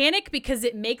 Titanic, because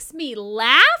it makes me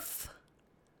laugh.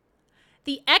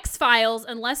 The X-Files,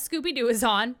 unless Scooby-Doo is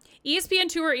on.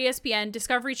 ESPN2 or ESPN,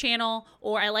 Discovery Channel,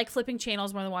 or I like flipping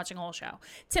channels more than watching a whole show.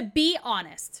 To be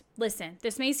honest, listen,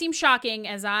 this may seem shocking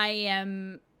as I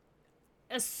am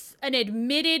an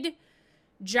admitted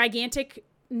gigantic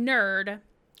nerd,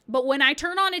 but when I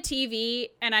turn on a TV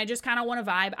and I just kind of want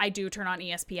to vibe, I do turn on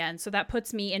ESPN. So that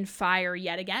puts me in fire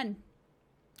yet again.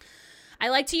 I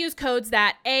like to use codes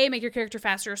that A, make your character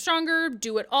faster or stronger,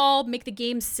 do it all, make the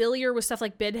game sillier with stuff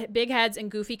like big heads and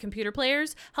goofy computer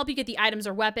players, help you get the items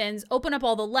or weapons, open up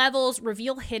all the levels,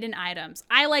 reveal hidden items.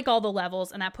 I like all the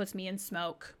levels, and that puts me in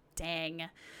smoke. Dang.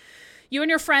 You and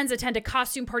your friends attend a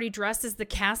costume party dressed as the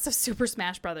cast of Super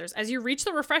Smash Bros. As you reach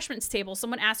the refreshments table,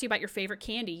 someone asks you about your favorite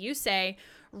candy. You say,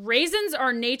 raisins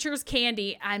are nature's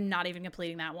candy. I'm not even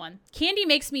completing that one. Candy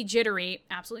makes me jittery.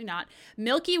 Absolutely not.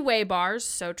 Milky Way bars.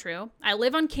 So true. I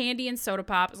live on candy and soda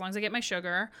pop as long as I get my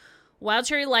sugar. Wild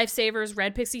cherry lifesavers,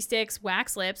 red pixie sticks,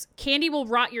 wax lips. Candy will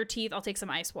rot your teeth. I'll take some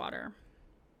ice water.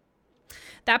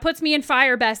 That puts me in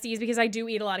fire, besties, because I do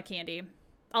eat a lot of candy.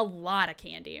 A lot of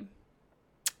candy.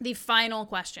 The final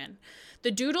question. The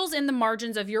doodles in the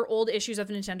margins of your old issues of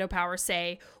Nintendo Power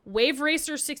say, Wave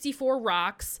Racer 64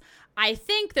 rocks, I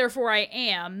think, therefore I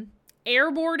am,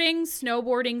 airboarding,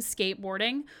 snowboarding,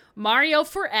 skateboarding, Mario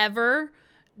Forever,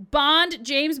 Bond,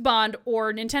 James Bond,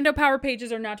 or Nintendo Power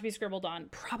pages are not to be scribbled on.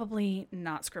 Probably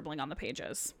not scribbling on the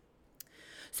pages.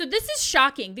 So this is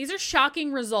shocking. These are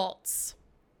shocking results.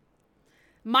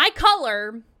 My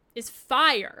color is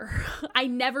fire. I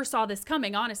never saw this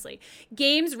coming, honestly.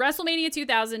 Games, WrestleMania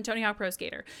 2000, Tony Hawk Pro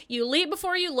Skater. You leap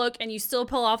before you look and you still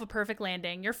pull off a perfect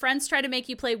landing. Your friends try to make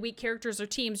you play weak characters or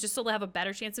teams just so they'll have a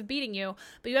better chance of beating you,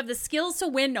 but you have the skills to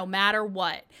win no matter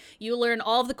what. You learn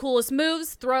all of the coolest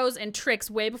moves, throws, and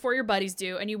tricks way before your buddies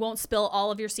do, and you won't spill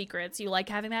all of your secrets. You like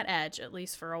having that edge, at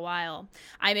least for a while.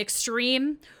 I'm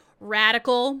extreme,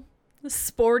 radical,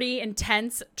 sporty,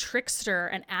 intense, trickster,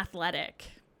 and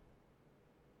athletic.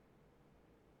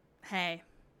 Hey,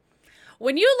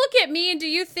 when you look at me and do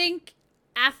you think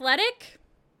athletic?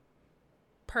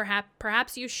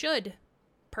 Perhaps you should.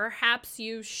 Perhaps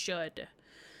you should.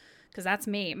 Because that's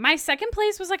me. My second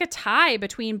place was like a tie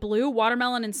between blue,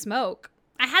 watermelon, and smoke.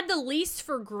 I had the least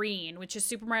for green, which is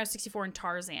Super Mario 64 and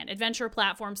Tarzan. Adventure,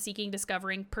 platform, seeking,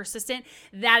 discovering, persistent.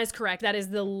 That is correct. That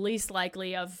is the least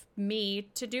likely of me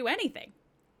to do anything.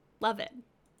 Love it.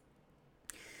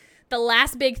 The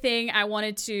last big thing I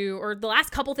wanted to, or the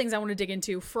last couple things I want to dig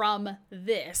into from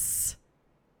this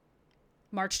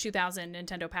March 2000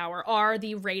 Nintendo Power are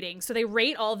the ratings. So they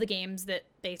rate all of the games that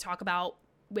they talk about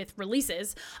with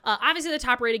releases. Obviously, the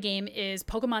top rated game is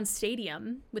Pokemon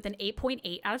Stadium with an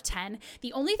 8.8 out of 10.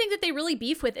 The only thing that they really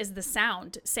beef with is the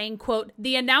sound, saying, quote,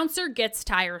 the announcer gets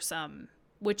tiresome,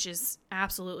 which is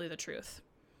absolutely the truth.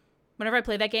 Whenever I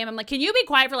play that game, I'm like, can you be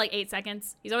quiet for like 8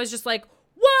 seconds? He's always just like,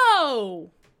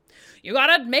 whoa! You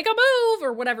gotta make a move,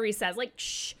 or whatever he says. Like,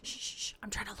 shh, shh, shh, I'm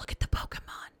trying to look at the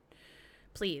Pokemon.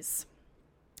 Please.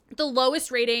 The lowest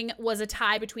rating was a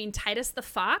tie between Titus the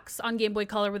Fox on Game Boy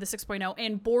Color with a 6.0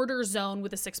 and Border Zone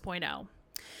with a 6.0.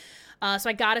 So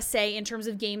I gotta say, in terms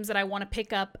of games that I want to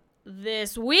pick up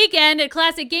this weekend at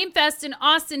Classic Game Fest in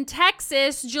Austin,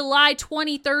 Texas, July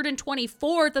 23rd and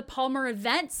 24th at the Palmer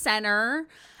Event Center,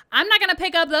 I'm not gonna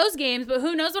pick up those games, but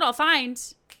who knows what I'll find.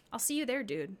 I'll see you there,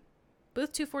 dude.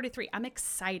 Booth 243. I'm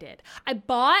excited. I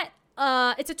bought,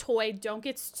 it's a toy. Don't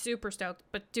get super stoked,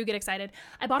 but do get excited.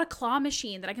 I bought a claw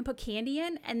machine that I can put candy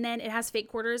in, and then it has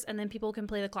fake quarters, and then people can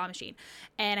play the claw machine.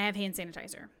 And I have hand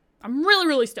sanitizer. I'm really,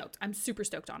 really stoked. I'm super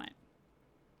stoked on it.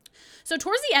 So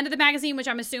towards the end of the magazine, which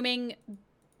I'm assuming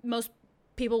most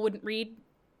people wouldn't read,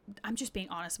 I'm just being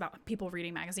honest about people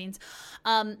reading magazines.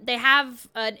 They have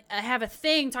a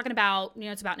thing talking about,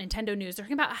 it's about Nintendo news. They're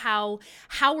talking about how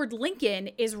Howard Lincoln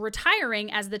is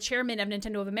retiring as the chairman of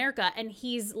Nintendo of America, and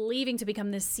he's leaving to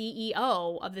become the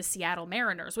CEO of the Seattle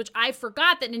Mariners, which I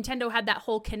forgot that Nintendo had that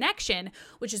whole connection,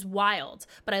 which is wild,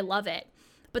 but I love it.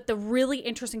 But the really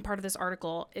interesting part of this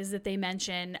article is that they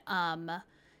mention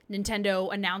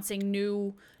Nintendo announcing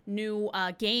new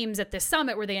games at this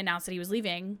summit where they announced that he was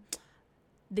leaving.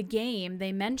 The game,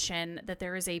 they mention that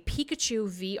there is a Pikachu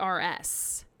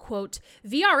VRS. Quote,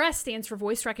 VRS stands for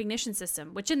Voice Recognition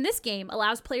System, which in this game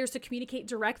allows players to communicate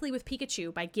directly with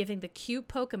Pikachu by giving the cute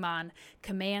Pokemon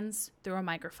commands through a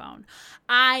microphone.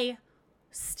 I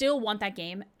still want that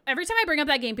game. Every time I bring up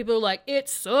that game, people are like, it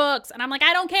sucks. And I'm like,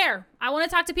 I don't care. I want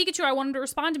to talk to Pikachu. I want him to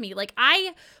respond to me. Like,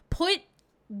 I put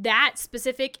that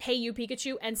specific Hey You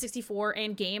Pikachu N64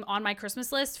 and game on my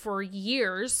Christmas list for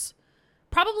years.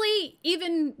 Probably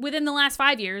even within the last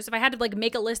 5 years. If I had to like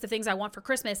make a list of things I want for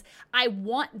Christmas, I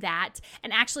want that.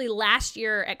 And actually last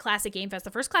year at Classic Game Fest,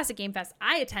 the first Classic Game Fest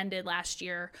I attended last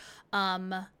year,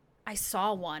 I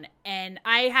saw one and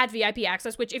I had VIP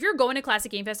access, which if you're going to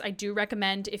Classic Game Fest, I do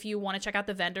recommend if you want to check out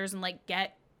the vendors and like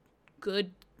get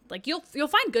good, like you'll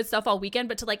find good stuff all weekend,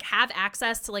 but to like have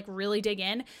access to like really dig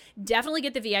in, definitely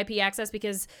get the VIP access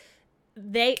because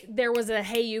there was a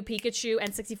Hey You Pikachu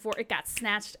N64. It got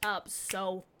snatched up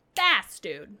so fast,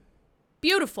 dude.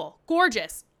 Beautiful,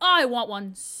 gorgeous. Oh, I want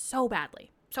one so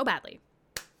badly, so badly.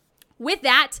 With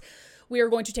that, we are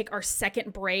going to take our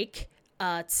second break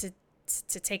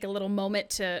to take a little moment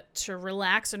to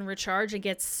relax and recharge and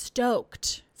get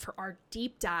stoked for our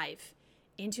deep dive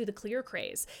into the clear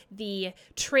craze, the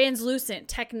translucent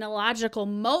technological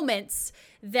moments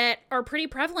that are pretty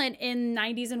prevalent in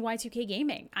 90s and Y2K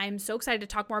gaming. I'm so excited to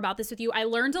talk more about this with you. I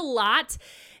learned a lot.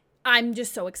 I'm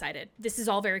just so excited. This is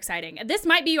all very exciting. This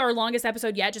might be our longest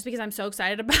episode yet just because I'm so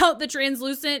excited about the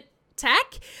translucent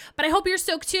tech, but I hope you're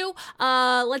stoked too.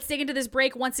 Let's dig into this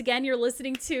break. Once again, you're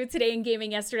listening to Today in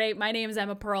Gaming Yesterday. My name is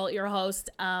Emma Pearl, your host,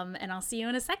 and I'll see you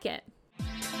in a second.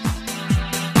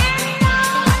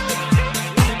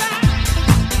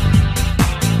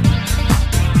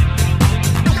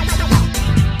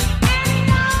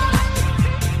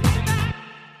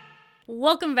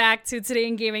 Welcome back to Today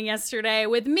in Gaming Yesterday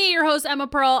with me, your host, Emma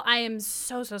Pearl. I am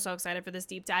so excited for this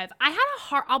deep dive.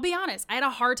 I'll be honest, I had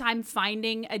a hard time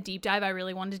finding a deep dive I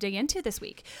really wanted to dig into this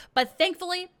week. But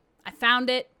thankfully, I found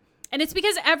it. And it's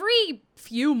because every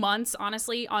few months,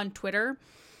 honestly, on Twitter,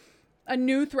 a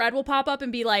new thread will pop up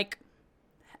and be like,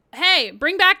 hey,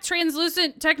 bring back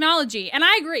translucent technology. And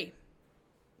I agree.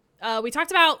 We talked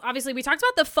about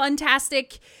the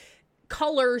fantastic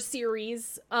color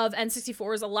series of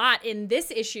N64s a lot in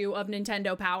this issue of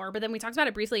Nintendo Power, but then we talked about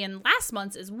it briefly in last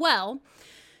month's as well.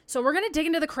 So we're going to dig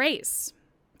into the craze.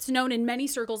 It's known in many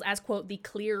circles as, quote, the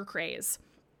clear craze.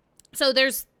 So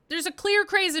there's a clear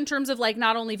craze in terms of like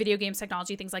not only video games,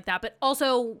 technology, things like that, but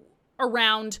also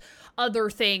around other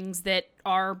things that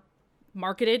are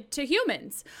marketed to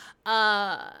humans.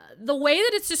 The way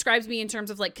that it's described to me in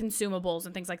terms of like consumables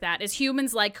and things like that is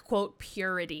humans like, quote,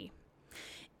 purity.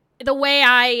 The way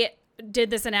I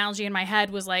did this analogy in my head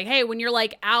was like, hey, when you're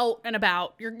like out and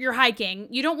about, you're hiking,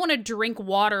 you don't want to drink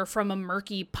water from a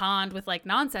murky pond with like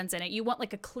nonsense in it. You want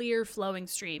like a clear flowing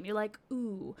stream. You're like,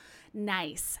 ooh,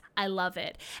 nice. I love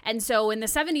it. And so in the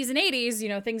 70s and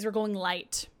 80s, things were going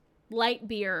light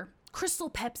beer, Crystal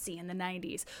Pepsi in the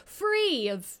 90s, free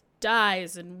of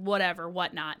dyes and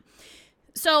whatnot.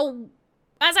 So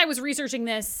as I was researching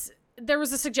this, there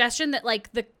was a suggestion that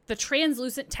like the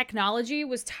translucent technology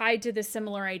was tied to this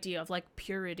similar idea of like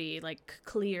purity, like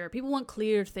clear. People want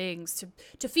clear things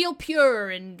to feel pure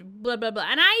and blah, blah, blah.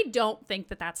 And I don't think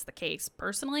that that's the case.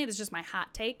 Personally, that's just my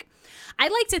hot take. I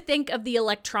like to think of the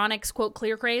electronics, quote,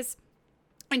 clear craze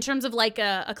in terms of like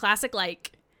a classic,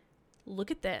 like,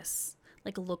 look at this.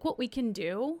 Like, look what we can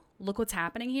do. Look what's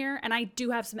happening here. And I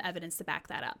do have some evidence to back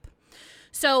that up.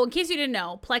 So in case you didn't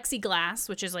know, plexiglass,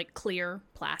 which is like clear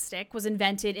plastic, was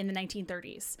invented in the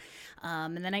 1930s.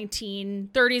 In the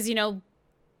 1930s,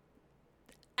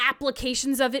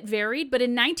 applications of it varied. But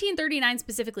in 1939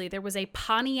 specifically, there was a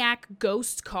Pontiac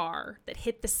ghost car that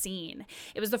hit the scene.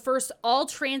 It was the first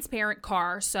all-transparent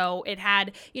car. So it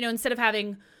had, instead of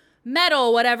having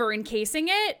metal, whatever, encasing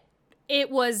it, it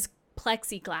was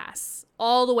plexiglass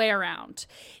all the way around.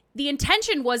 The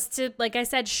intention was to, like I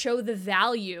said, show the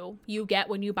value you get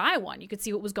when you buy one. You could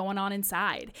see what was going on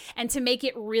inside. And to make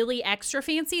it really extra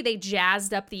fancy, they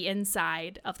jazzed up the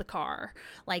inside of the car,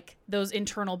 like those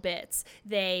internal bits.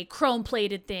 They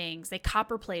chrome-plated things. They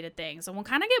copper-plated things. And we'll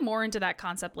kind of get more into that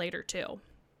concept later, too.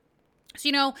 So,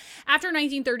 after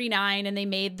 1939, and they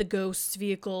made the Ghost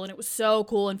vehicle, and it was so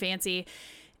cool and fancy,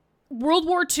 World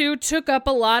War II took up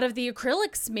a lot of the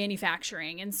acrylics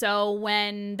manufacturing. And so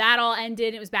when that all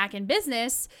ended, it was back in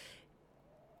business,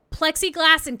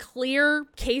 plexiglass and clear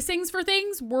casings for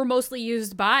things were mostly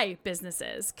used by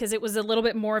businesses because it was a little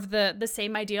bit more of the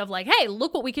same idea of like, hey,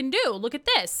 look what we can do. Look at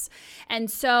this. And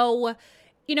so,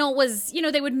 it was,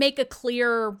 they would make a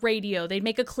clear radio. They'd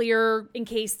make a clear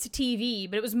encased TV,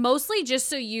 but it was mostly just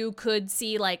so you could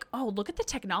see like, oh, look at the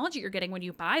technology you're getting when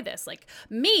you buy this. Like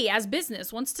me as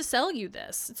business wants to sell you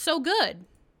this. It's so good.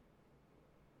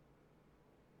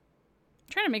 I'm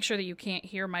trying to make sure that you can't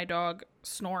hear my dog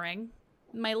snoring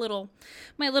my little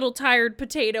tired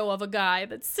potato of a guy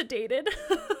that's sedated.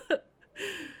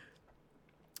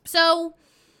 So,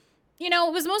 you know,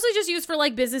 it was mostly just used for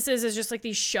like businesses as just like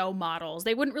these show models.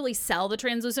 They wouldn't really sell the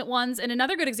translucent ones. And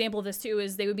another good example of this too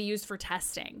is they would be used for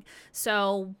testing.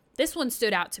 So this one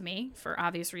stood out to me for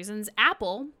obvious reasons.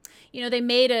 Apple, you know, they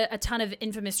made a ton of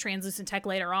infamous translucent tech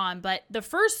later on, but the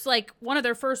first, like one of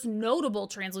their first notable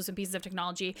translucent pieces of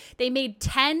technology, they made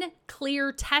 10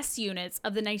 clear test units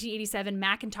of the 1987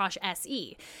 Macintosh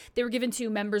SE. They were given to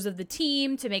members of the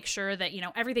team to make sure that, you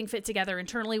know, everything fit together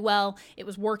internally well, it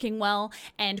was working well.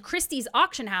 And Christie's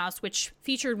auction house, which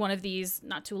featured one of these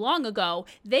not too long ago,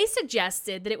 they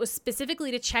suggested that it was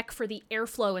specifically to check for the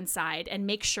airflow inside and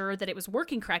make sure that it was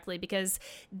working correctly, because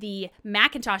the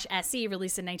Macintosh SE,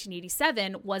 released in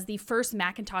 1987, was the first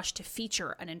Macintosh to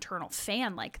feature an internal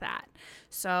fan like that.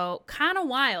 So kind of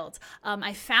wild.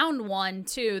 I found one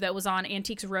too that was on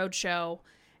Antiques Roadshow.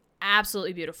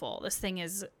 Absolutely beautiful. This thing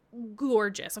is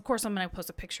gorgeous. Of course, I'm going to post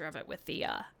a picture of it with the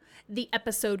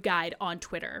episode guide on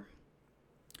Twitter.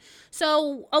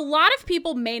 So a lot of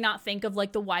people may not think of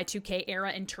like the Y2K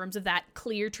era in terms of that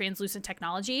clear translucent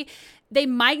technology. They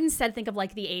might instead think of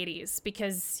like the 80s,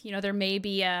 because, you know, there may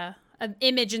be an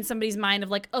image in somebody's mind of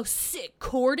like a sick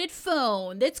corded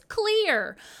phone that's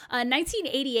clear.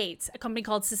 1988, a company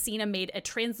called Cecina made a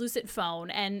translucent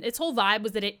phone, and its whole vibe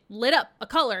was that it lit up a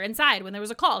color inside when there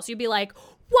was a call. So you'd be like,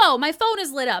 whoa, my phone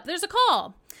is lit up, there's a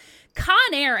call.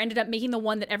 Conair ended up making the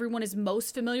one that everyone is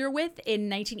most familiar with in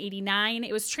 1989.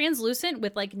 It was translucent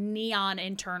with like neon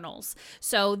internals.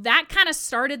 So that kind of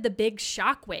started the big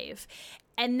shockwave.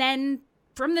 And then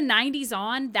from the 90s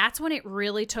on, that's when it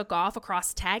really took off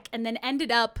across tech, and then ended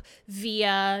up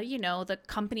via, you know, the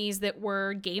companies that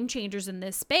were game changers in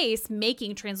this space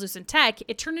making translucent tech.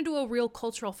 It turned into a real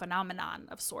cultural phenomenon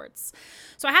of sorts.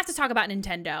 So I have to talk about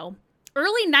Nintendo.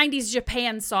 Early 90s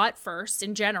Japan saw it first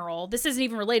in general. This isn't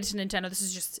even related to Nintendo. This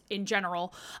is just in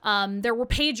general. There were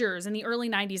pagers in the early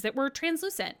 90s that were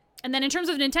translucent. And then in terms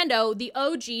of Nintendo, the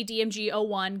OG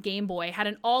DMG-01 Game Boy had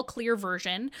an all-clear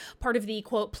version, part of the,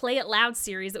 quote, Play It Loud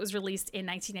series that was released in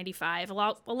 1995,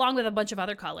 along with a bunch of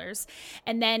other colors.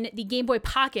 And then the Game Boy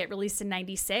Pocket, released in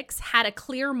 96, had a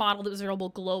clear model that was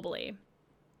available globally.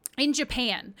 In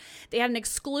Japan, they had an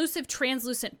exclusive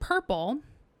translucent purple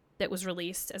that was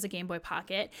released as a Game Boy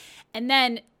Pocket. And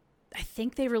then I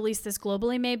think they released this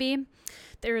globally, maybe.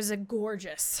 There is a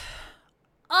gorgeous,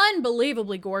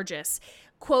 unbelievably gorgeous,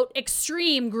 quote,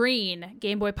 extreme green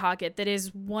Game Boy Pocket that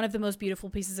is one of the most beautiful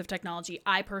pieces of technology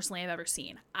I personally have ever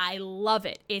seen. I love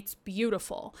it. It's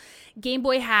beautiful. Game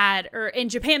Boy had, or in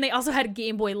Japan, they also had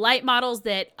Game Boy Light models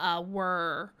that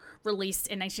were released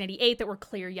in 1998 that were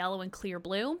clear yellow and clear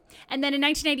blue. And then in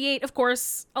 1998, of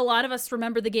course, a lot of us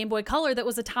remember the Game Boy Color that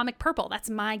was atomic purple. That's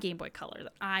my Game Boy Color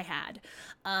that I had.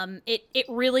 It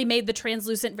really made the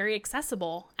translucent very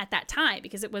accessible at that time,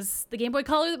 because it was the Game Boy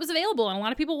Color that was available and a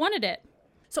lot of people wanted it.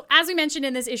 So as we mentioned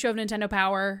in this issue of Nintendo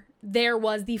Power, there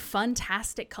was the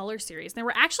Fantastic Color series. There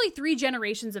were actually 3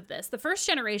 generations of this. The first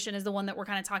generation is the one that we're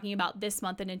kind of talking about this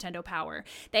month in Nintendo Power.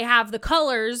 They have the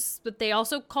colors, but they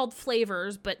also called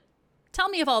flavors, but tell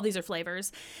me if all these are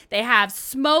flavors. They have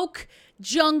smoke,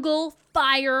 jungle,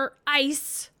 fire,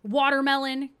 ice,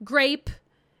 watermelon, grape,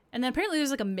 and then apparently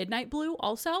there's like a midnight blue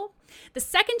also. The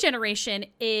second generation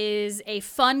is a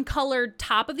fun colored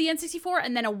top of the N64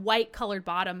 and then a white colored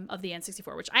bottom of the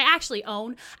N64, which I actually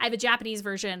own. I have a Japanese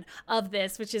version of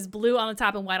this, which is blue on the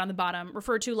top and white on the bottom,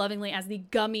 referred to lovingly as the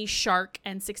Gummy Shark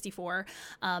N64.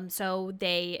 So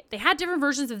they had different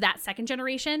versions of that second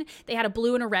generation. They had a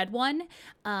blue and a red one.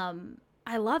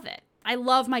 I love it. I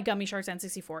love my Gummy Sharks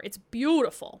N64. It's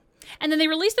beautiful. And then they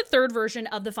released the third version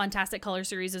of the Fantastic Color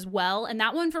series as well. And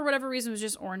that one, for whatever reason, was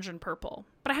just orange and purple.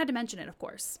 But I had to mention it, of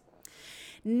course.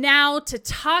 Now to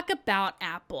talk about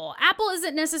Apple. Apple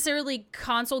isn't necessarily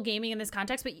console gaming in this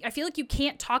context, but I feel like you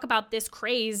can't talk about this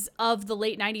craze of the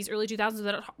late 90s, early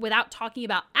 2000s without talking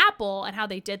about Apple and how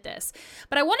they did this.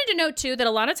 But I wanted to note too that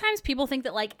a lot of times people think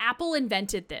that like Apple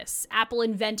invented this. Apple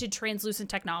invented translucent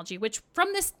technology, which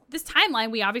from this timeline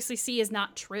we obviously see is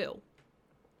not true.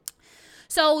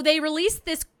 So they released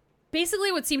this,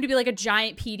 basically what seemed to be like a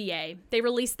giant PDA. They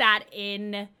released that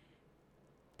in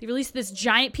They released this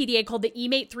giant PDA called the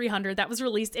eMate 300 that was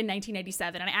released in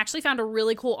 1997. And I actually found a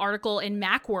really cool article in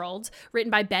Macworld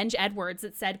written by Benj Edwards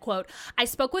that said, quote, I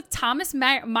spoke with Thomas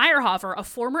Meyerhofer, a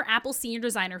former Apple senior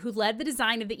designer who led the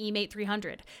design of the eMate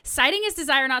 300. Citing his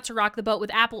desire not to rock the boat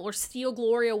with Apple or steal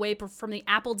glory away from the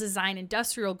Apple Design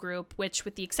Industrial Group, which,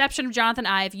 with the exception of Jonathan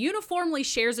Ive, uniformly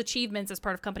shares achievements as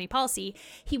part of company policy,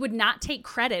 he would not take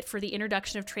credit for the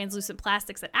introduction of translucent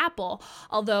plastics at Apple,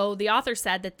 although the author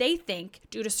said that they think,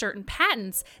 due to certain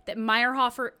patents, that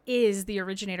Meyerhofer is the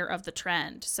originator of the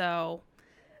trend. So,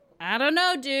 I don't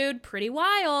know, dude. Pretty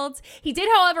wild. He did,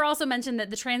 however, also mention that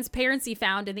the transparency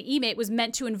found in the eMate was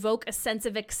meant to invoke a sense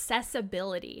of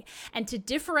accessibility and to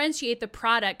differentiate the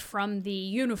product from the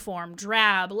uniform,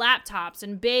 drab laptops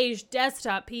and beige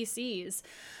desktop PCs.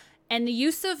 And the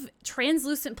use of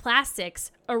translucent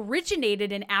plastics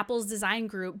originated in Apple's design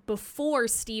group before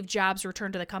Steve Jobs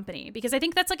returned to the company. Because I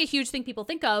think that's like a huge thing people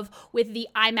think of with the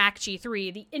iMac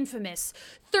G3, the infamous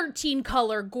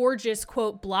 13-color, gorgeous,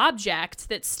 quote, blobject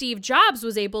that Steve Jobs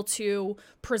was able to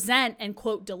present and,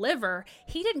 quote, deliver.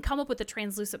 He didn't come up with the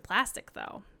translucent plastic,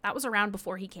 though. That was around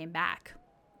before he came back.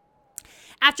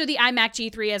 After the iMac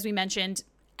G3, as we mentioned,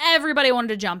 everybody wanted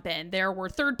to jump in. There were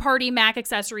third-party Mac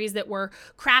accessories that were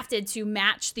crafted to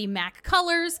match the Mac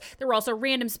colors. There were also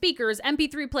random speakers,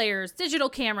 MP3 players, digital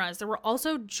cameras. There were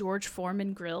also George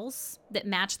Foreman grills that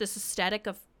matched this aesthetic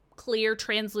of clear,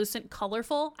 translucent,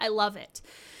 colorful. I love it.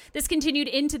 This continued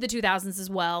into the 2000s as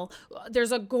well.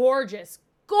 There's a gorgeous,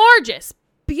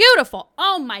 beautiful,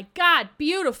 oh my God,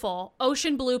 beautiful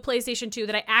ocean blue PlayStation 2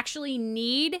 that I actually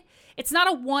need. It's not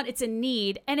a want, it's a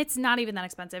need, and it's not even that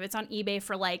expensive. It's on eBay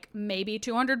for like maybe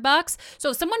 $200.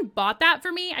 So if someone bought that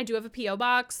for me, I do have a PO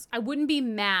box, I wouldn't be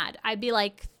mad. I'd be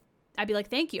like,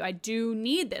 thank you. I do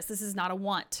need this. This is not a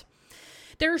want.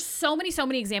 There are so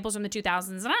many examples from the 2000s,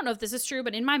 and I don't know if this is true,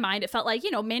 but in my mind, it felt like,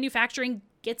 manufacturing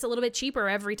gets a little bit cheaper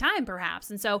every time, perhaps.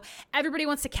 And so everybody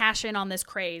wants to cash in on this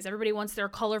craze. Everybody wants their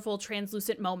colorful,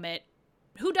 translucent moment.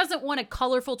 Who doesn't want a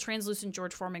colorful, translucent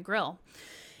George Foreman grill?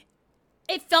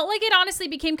 It felt like it honestly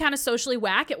became kind of socially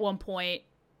whack at one point.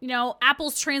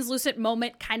 Apple's translucent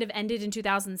moment kind of ended in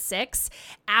 2006.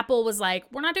 Apple was like,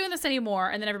 we're not doing this anymore.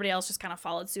 And then everybody else just kind of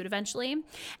followed suit eventually.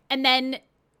 And then,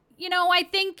 I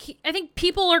think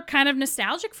people are kind of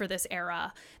nostalgic for this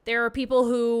era. There are people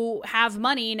who have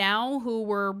money now who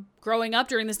were growing up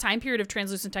during this time period of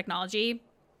translucent technology.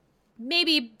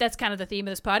 Maybe that's kind of the theme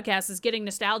of this podcast, is getting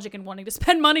nostalgic and wanting to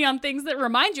spend money on things that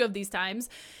remind you of these times.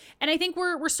 And I think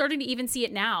we're starting to even see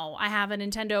it now. I have a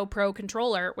Nintendo Pro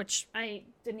controller, which I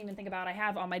didn't even think about I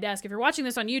have on my desk. If you're watching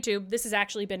this on YouTube, this has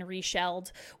actually been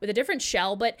reshelled with a different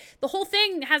shell, but the whole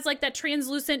thing has like that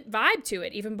translucent vibe to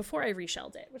it even before I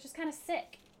reshelled it, which is kind of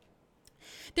sick.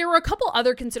 There were a couple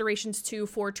other considerations too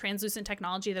for translucent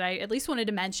technology that I at least wanted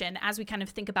to mention as we kind of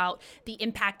think about the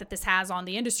impact that this has on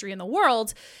the industry and the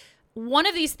world. One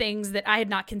of these things that I had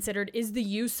not considered is the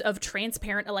use of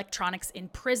transparent electronics in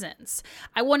prisons.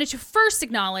 I wanted to first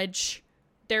acknowledge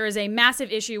there is a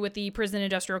massive issue with the prison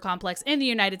industrial complex in the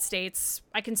United States.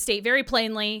 I can state very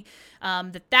plainly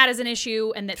that is an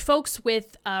issue, and that folks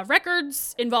with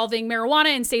records involving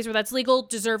marijuana in states where that's legal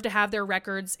deserve to have their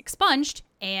records expunged,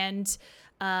 and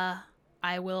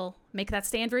I will make that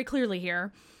stand very clearly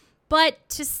here. But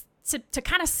to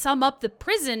kind of sum up the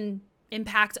prison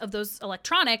impact of those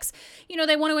electronics,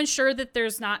 they want to ensure that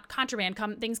there's not contraband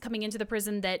things coming into the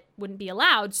prison that wouldn't be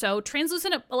allowed. So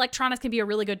translucent electronics can be a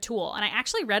really good tool. And I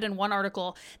actually read in one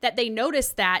article that they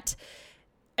noticed that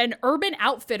an Urban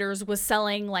Outfitters was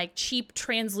selling like cheap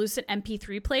translucent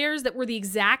MP3 players that were the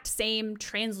exact same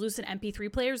translucent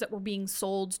MP3 players that were being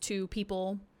sold to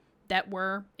people that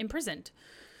were imprisoned.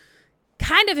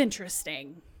 Kind of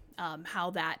interesting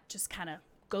how that just kind of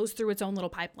goes through its own little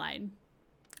pipeline.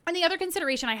 And the other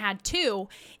consideration I had too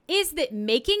is that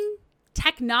making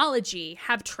technology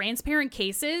have transparent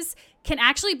cases can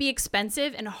actually be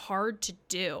expensive and hard to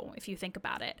do if you think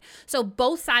about it. So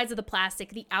both sides of the plastic,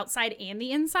 the outside and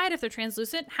the inside, if they're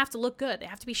translucent, have to look good. They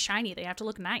have to be shiny. They have to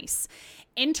look nice.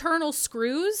 Internal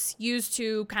screws used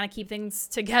to kind of keep things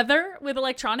together with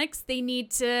electronics, they need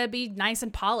to be nice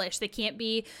and polished. They can't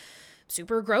be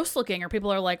super gross looking or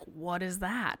people are like, what is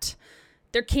that?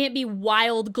 There can't be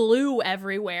wild glue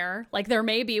everywhere like there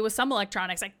may be with some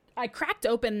electronics. I cracked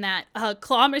open that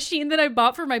claw machine that I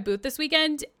bought for my booth this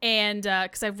weekend, and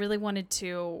because I really wanted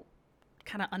to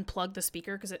kind of unplug the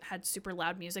speaker because it had super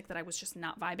loud music that I was just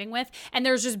not vibing with. And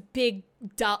there's just big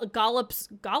dollops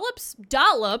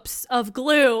of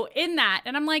glue in that.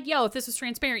 And I'm like, yo, if this was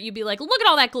transparent, you'd be like, look at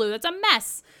all that glue. That's a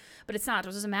mess. But it's not. It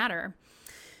doesn't matter.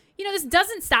 this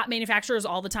doesn't stop manufacturers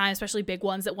all the time, especially big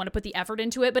ones that want to put the effort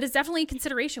into it, but it's definitely a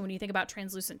consideration when you think about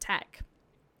translucent tech.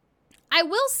 I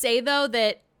will say, though,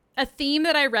 that a theme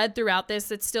that I read throughout this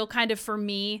that still kind of, for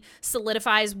me,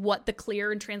 solidifies what the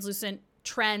clear and translucent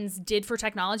trends did for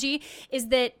technology is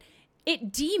that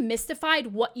it demystified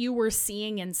what you were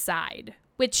seeing inside,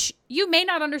 which you may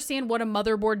not understand what a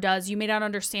motherboard does. You may not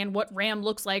understand what RAM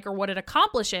looks like or what it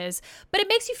accomplishes, but it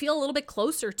makes you feel a little bit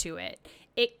closer to it.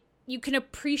 You can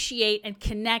appreciate and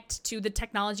connect to the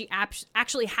technology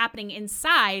actually happening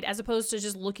inside as opposed to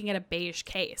just looking at a beige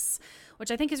case,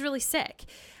 which I think is really sick.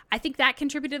 I think that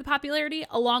contributed to the popularity,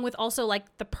 along with also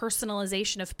like the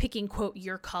personalization of picking, quote,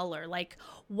 your color. Like,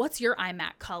 what's your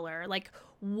iMac color? Like,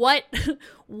 what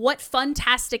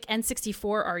fantastic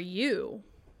N64 are you?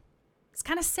 It's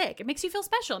kind of sick. It makes you feel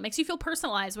special. It makes you feel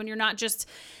personalized when you're not just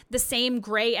the same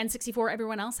gray N64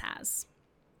 everyone else has.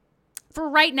 For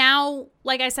right now,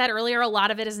 like I said earlier, a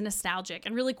lot of it is nostalgic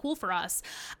and really cool for us.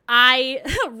 I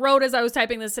wrote as I was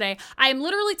typing this today, I am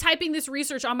literally typing this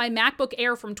research on my MacBook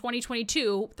Air from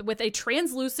 2022 with a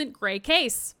translucent gray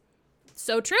case.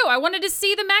 So true. I wanted to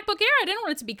see the MacBook Air. I didn't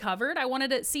want it to be covered. I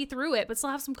wanted to see through it, but still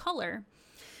have some color.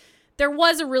 There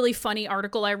was a really funny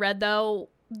article I read, though.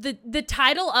 The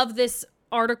title of this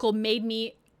article made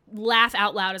me laugh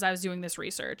out loud as I was doing this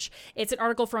research. It's an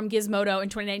article from Gizmodo in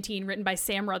 2019 written by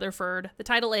Sam Rutherford. The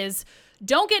title is,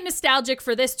 "Don't Get Nostalgic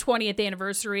for This 20th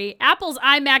Anniversary. Apple's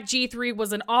iMac G3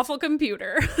 was an awful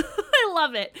computer." I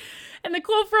love it. And the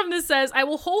quote from this says, "I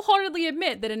will wholeheartedly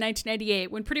admit that in 1998,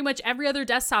 when pretty much every other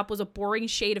desktop was a boring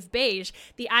shade of beige,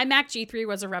 the iMac G3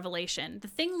 was a revelation. The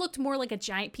thing looked more like a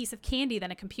giant piece of candy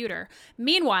than a computer.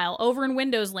 Meanwhile, over in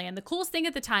Windows land, the coolest thing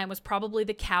at the time was probably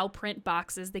the cow print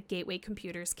boxes that Gateway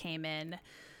computers came in."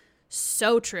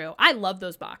 So true. I love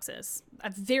those boxes. I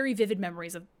have very vivid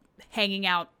memories of hanging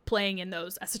out, playing in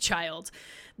those as a child.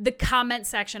 The comment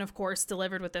section, of course,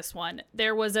 delivered with this one.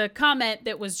 There was a comment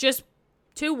that was just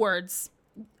 2 words,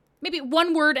 maybe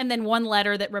 1 word and then 1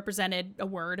 letter that represented a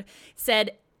word,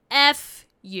 said F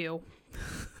you.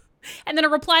 And then a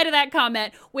reply to that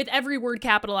comment with every word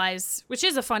capitalized, which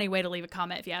is a funny way to leave a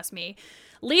comment if you ask me.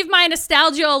 "Leave my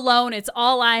nostalgia alone, it's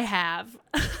all I have."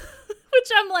 Which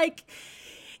I'm like,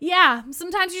 yeah,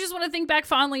 sometimes you just want to think back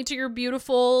fondly to your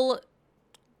beautiful,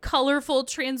 colorful,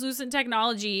 translucent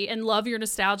technology and love your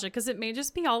nostalgia because it may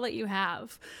just be all that you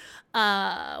have.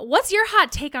 What's your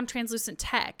hot take on translucent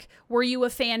tech? Were you a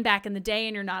fan back in the day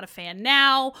and you're not a fan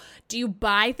now? Do you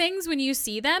buy things when you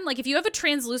see them? Like if you have a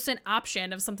translucent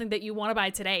option of something that you want to buy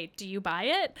today, do you buy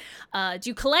it? Do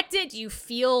you collect it? Do you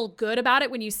feel good about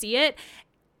it when you see it?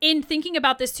 In thinking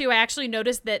about this too, I actually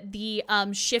noticed that the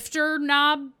shifter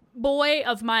knob boy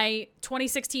of my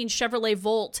 2016 Chevrolet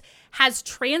Volt has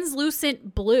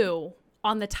translucent blue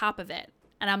on the top of it.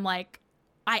 And I'm like,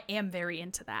 I am very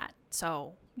into that.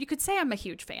 So you could say I'm a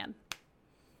huge fan.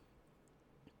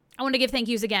 I want to give thank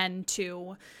yous again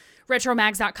to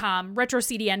retromags.com,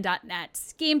 retrocdn.net,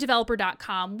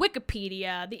 gamedeveloper.com,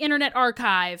 Wikipedia, the Internet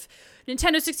Archive,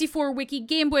 Nintendo 64 Wiki,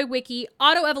 Game Boy Wiki,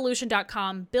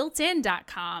 autoevolution.com,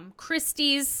 builtin.com,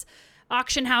 Christie's,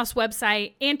 Auction House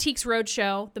website, Antiques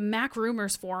Roadshow, the Mac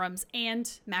Rumors forums, and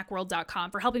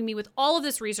macworld.com for helping me with all of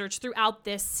this research throughout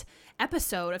this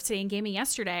episode of Today in Gaming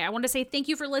Yesterday. I want to say thank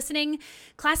you for listening.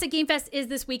 Classic Game Fest is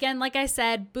this weekend. Like I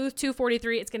said, booth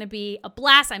 243. It's going to be a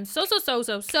blast. I'm so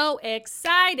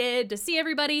excited to see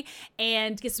everybody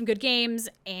and get some good games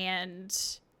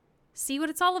and see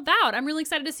what it's all about. I'm really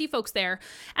excited to see folks there.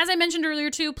 As I mentioned earlier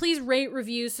too, please rate,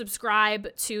 review, subscribe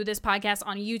to this podcast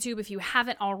on YouTube if you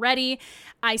haven't already.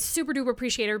 I super duper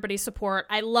appreciate everybody's support.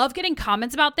 I love getting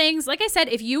comments about things. Like I said,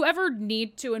 if you ever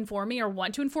need to inform me or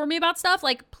want to inform me about stuff,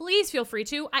 like please feel free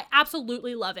to. I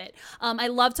absolutely love it. I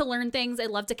love to learn things. I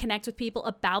love to connect with people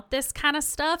about this kind of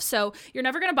stuff. So you're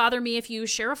never going to bother me if you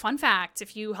share a fun fact,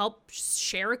 if you help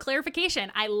share a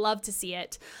clarification. I love to see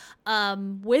it.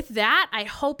 With that, I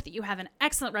hope that you have an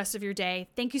excellent rest of your day.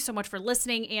 Thank you so much for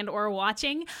listening and or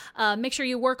watching. Make sure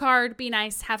you work hard, be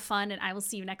nice, have fun, and I will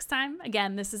see you next time.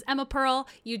 Again, this is Emma Pearl.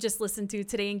 You just listened to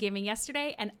Today in Gaming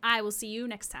Yesterday, and I will see you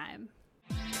next time.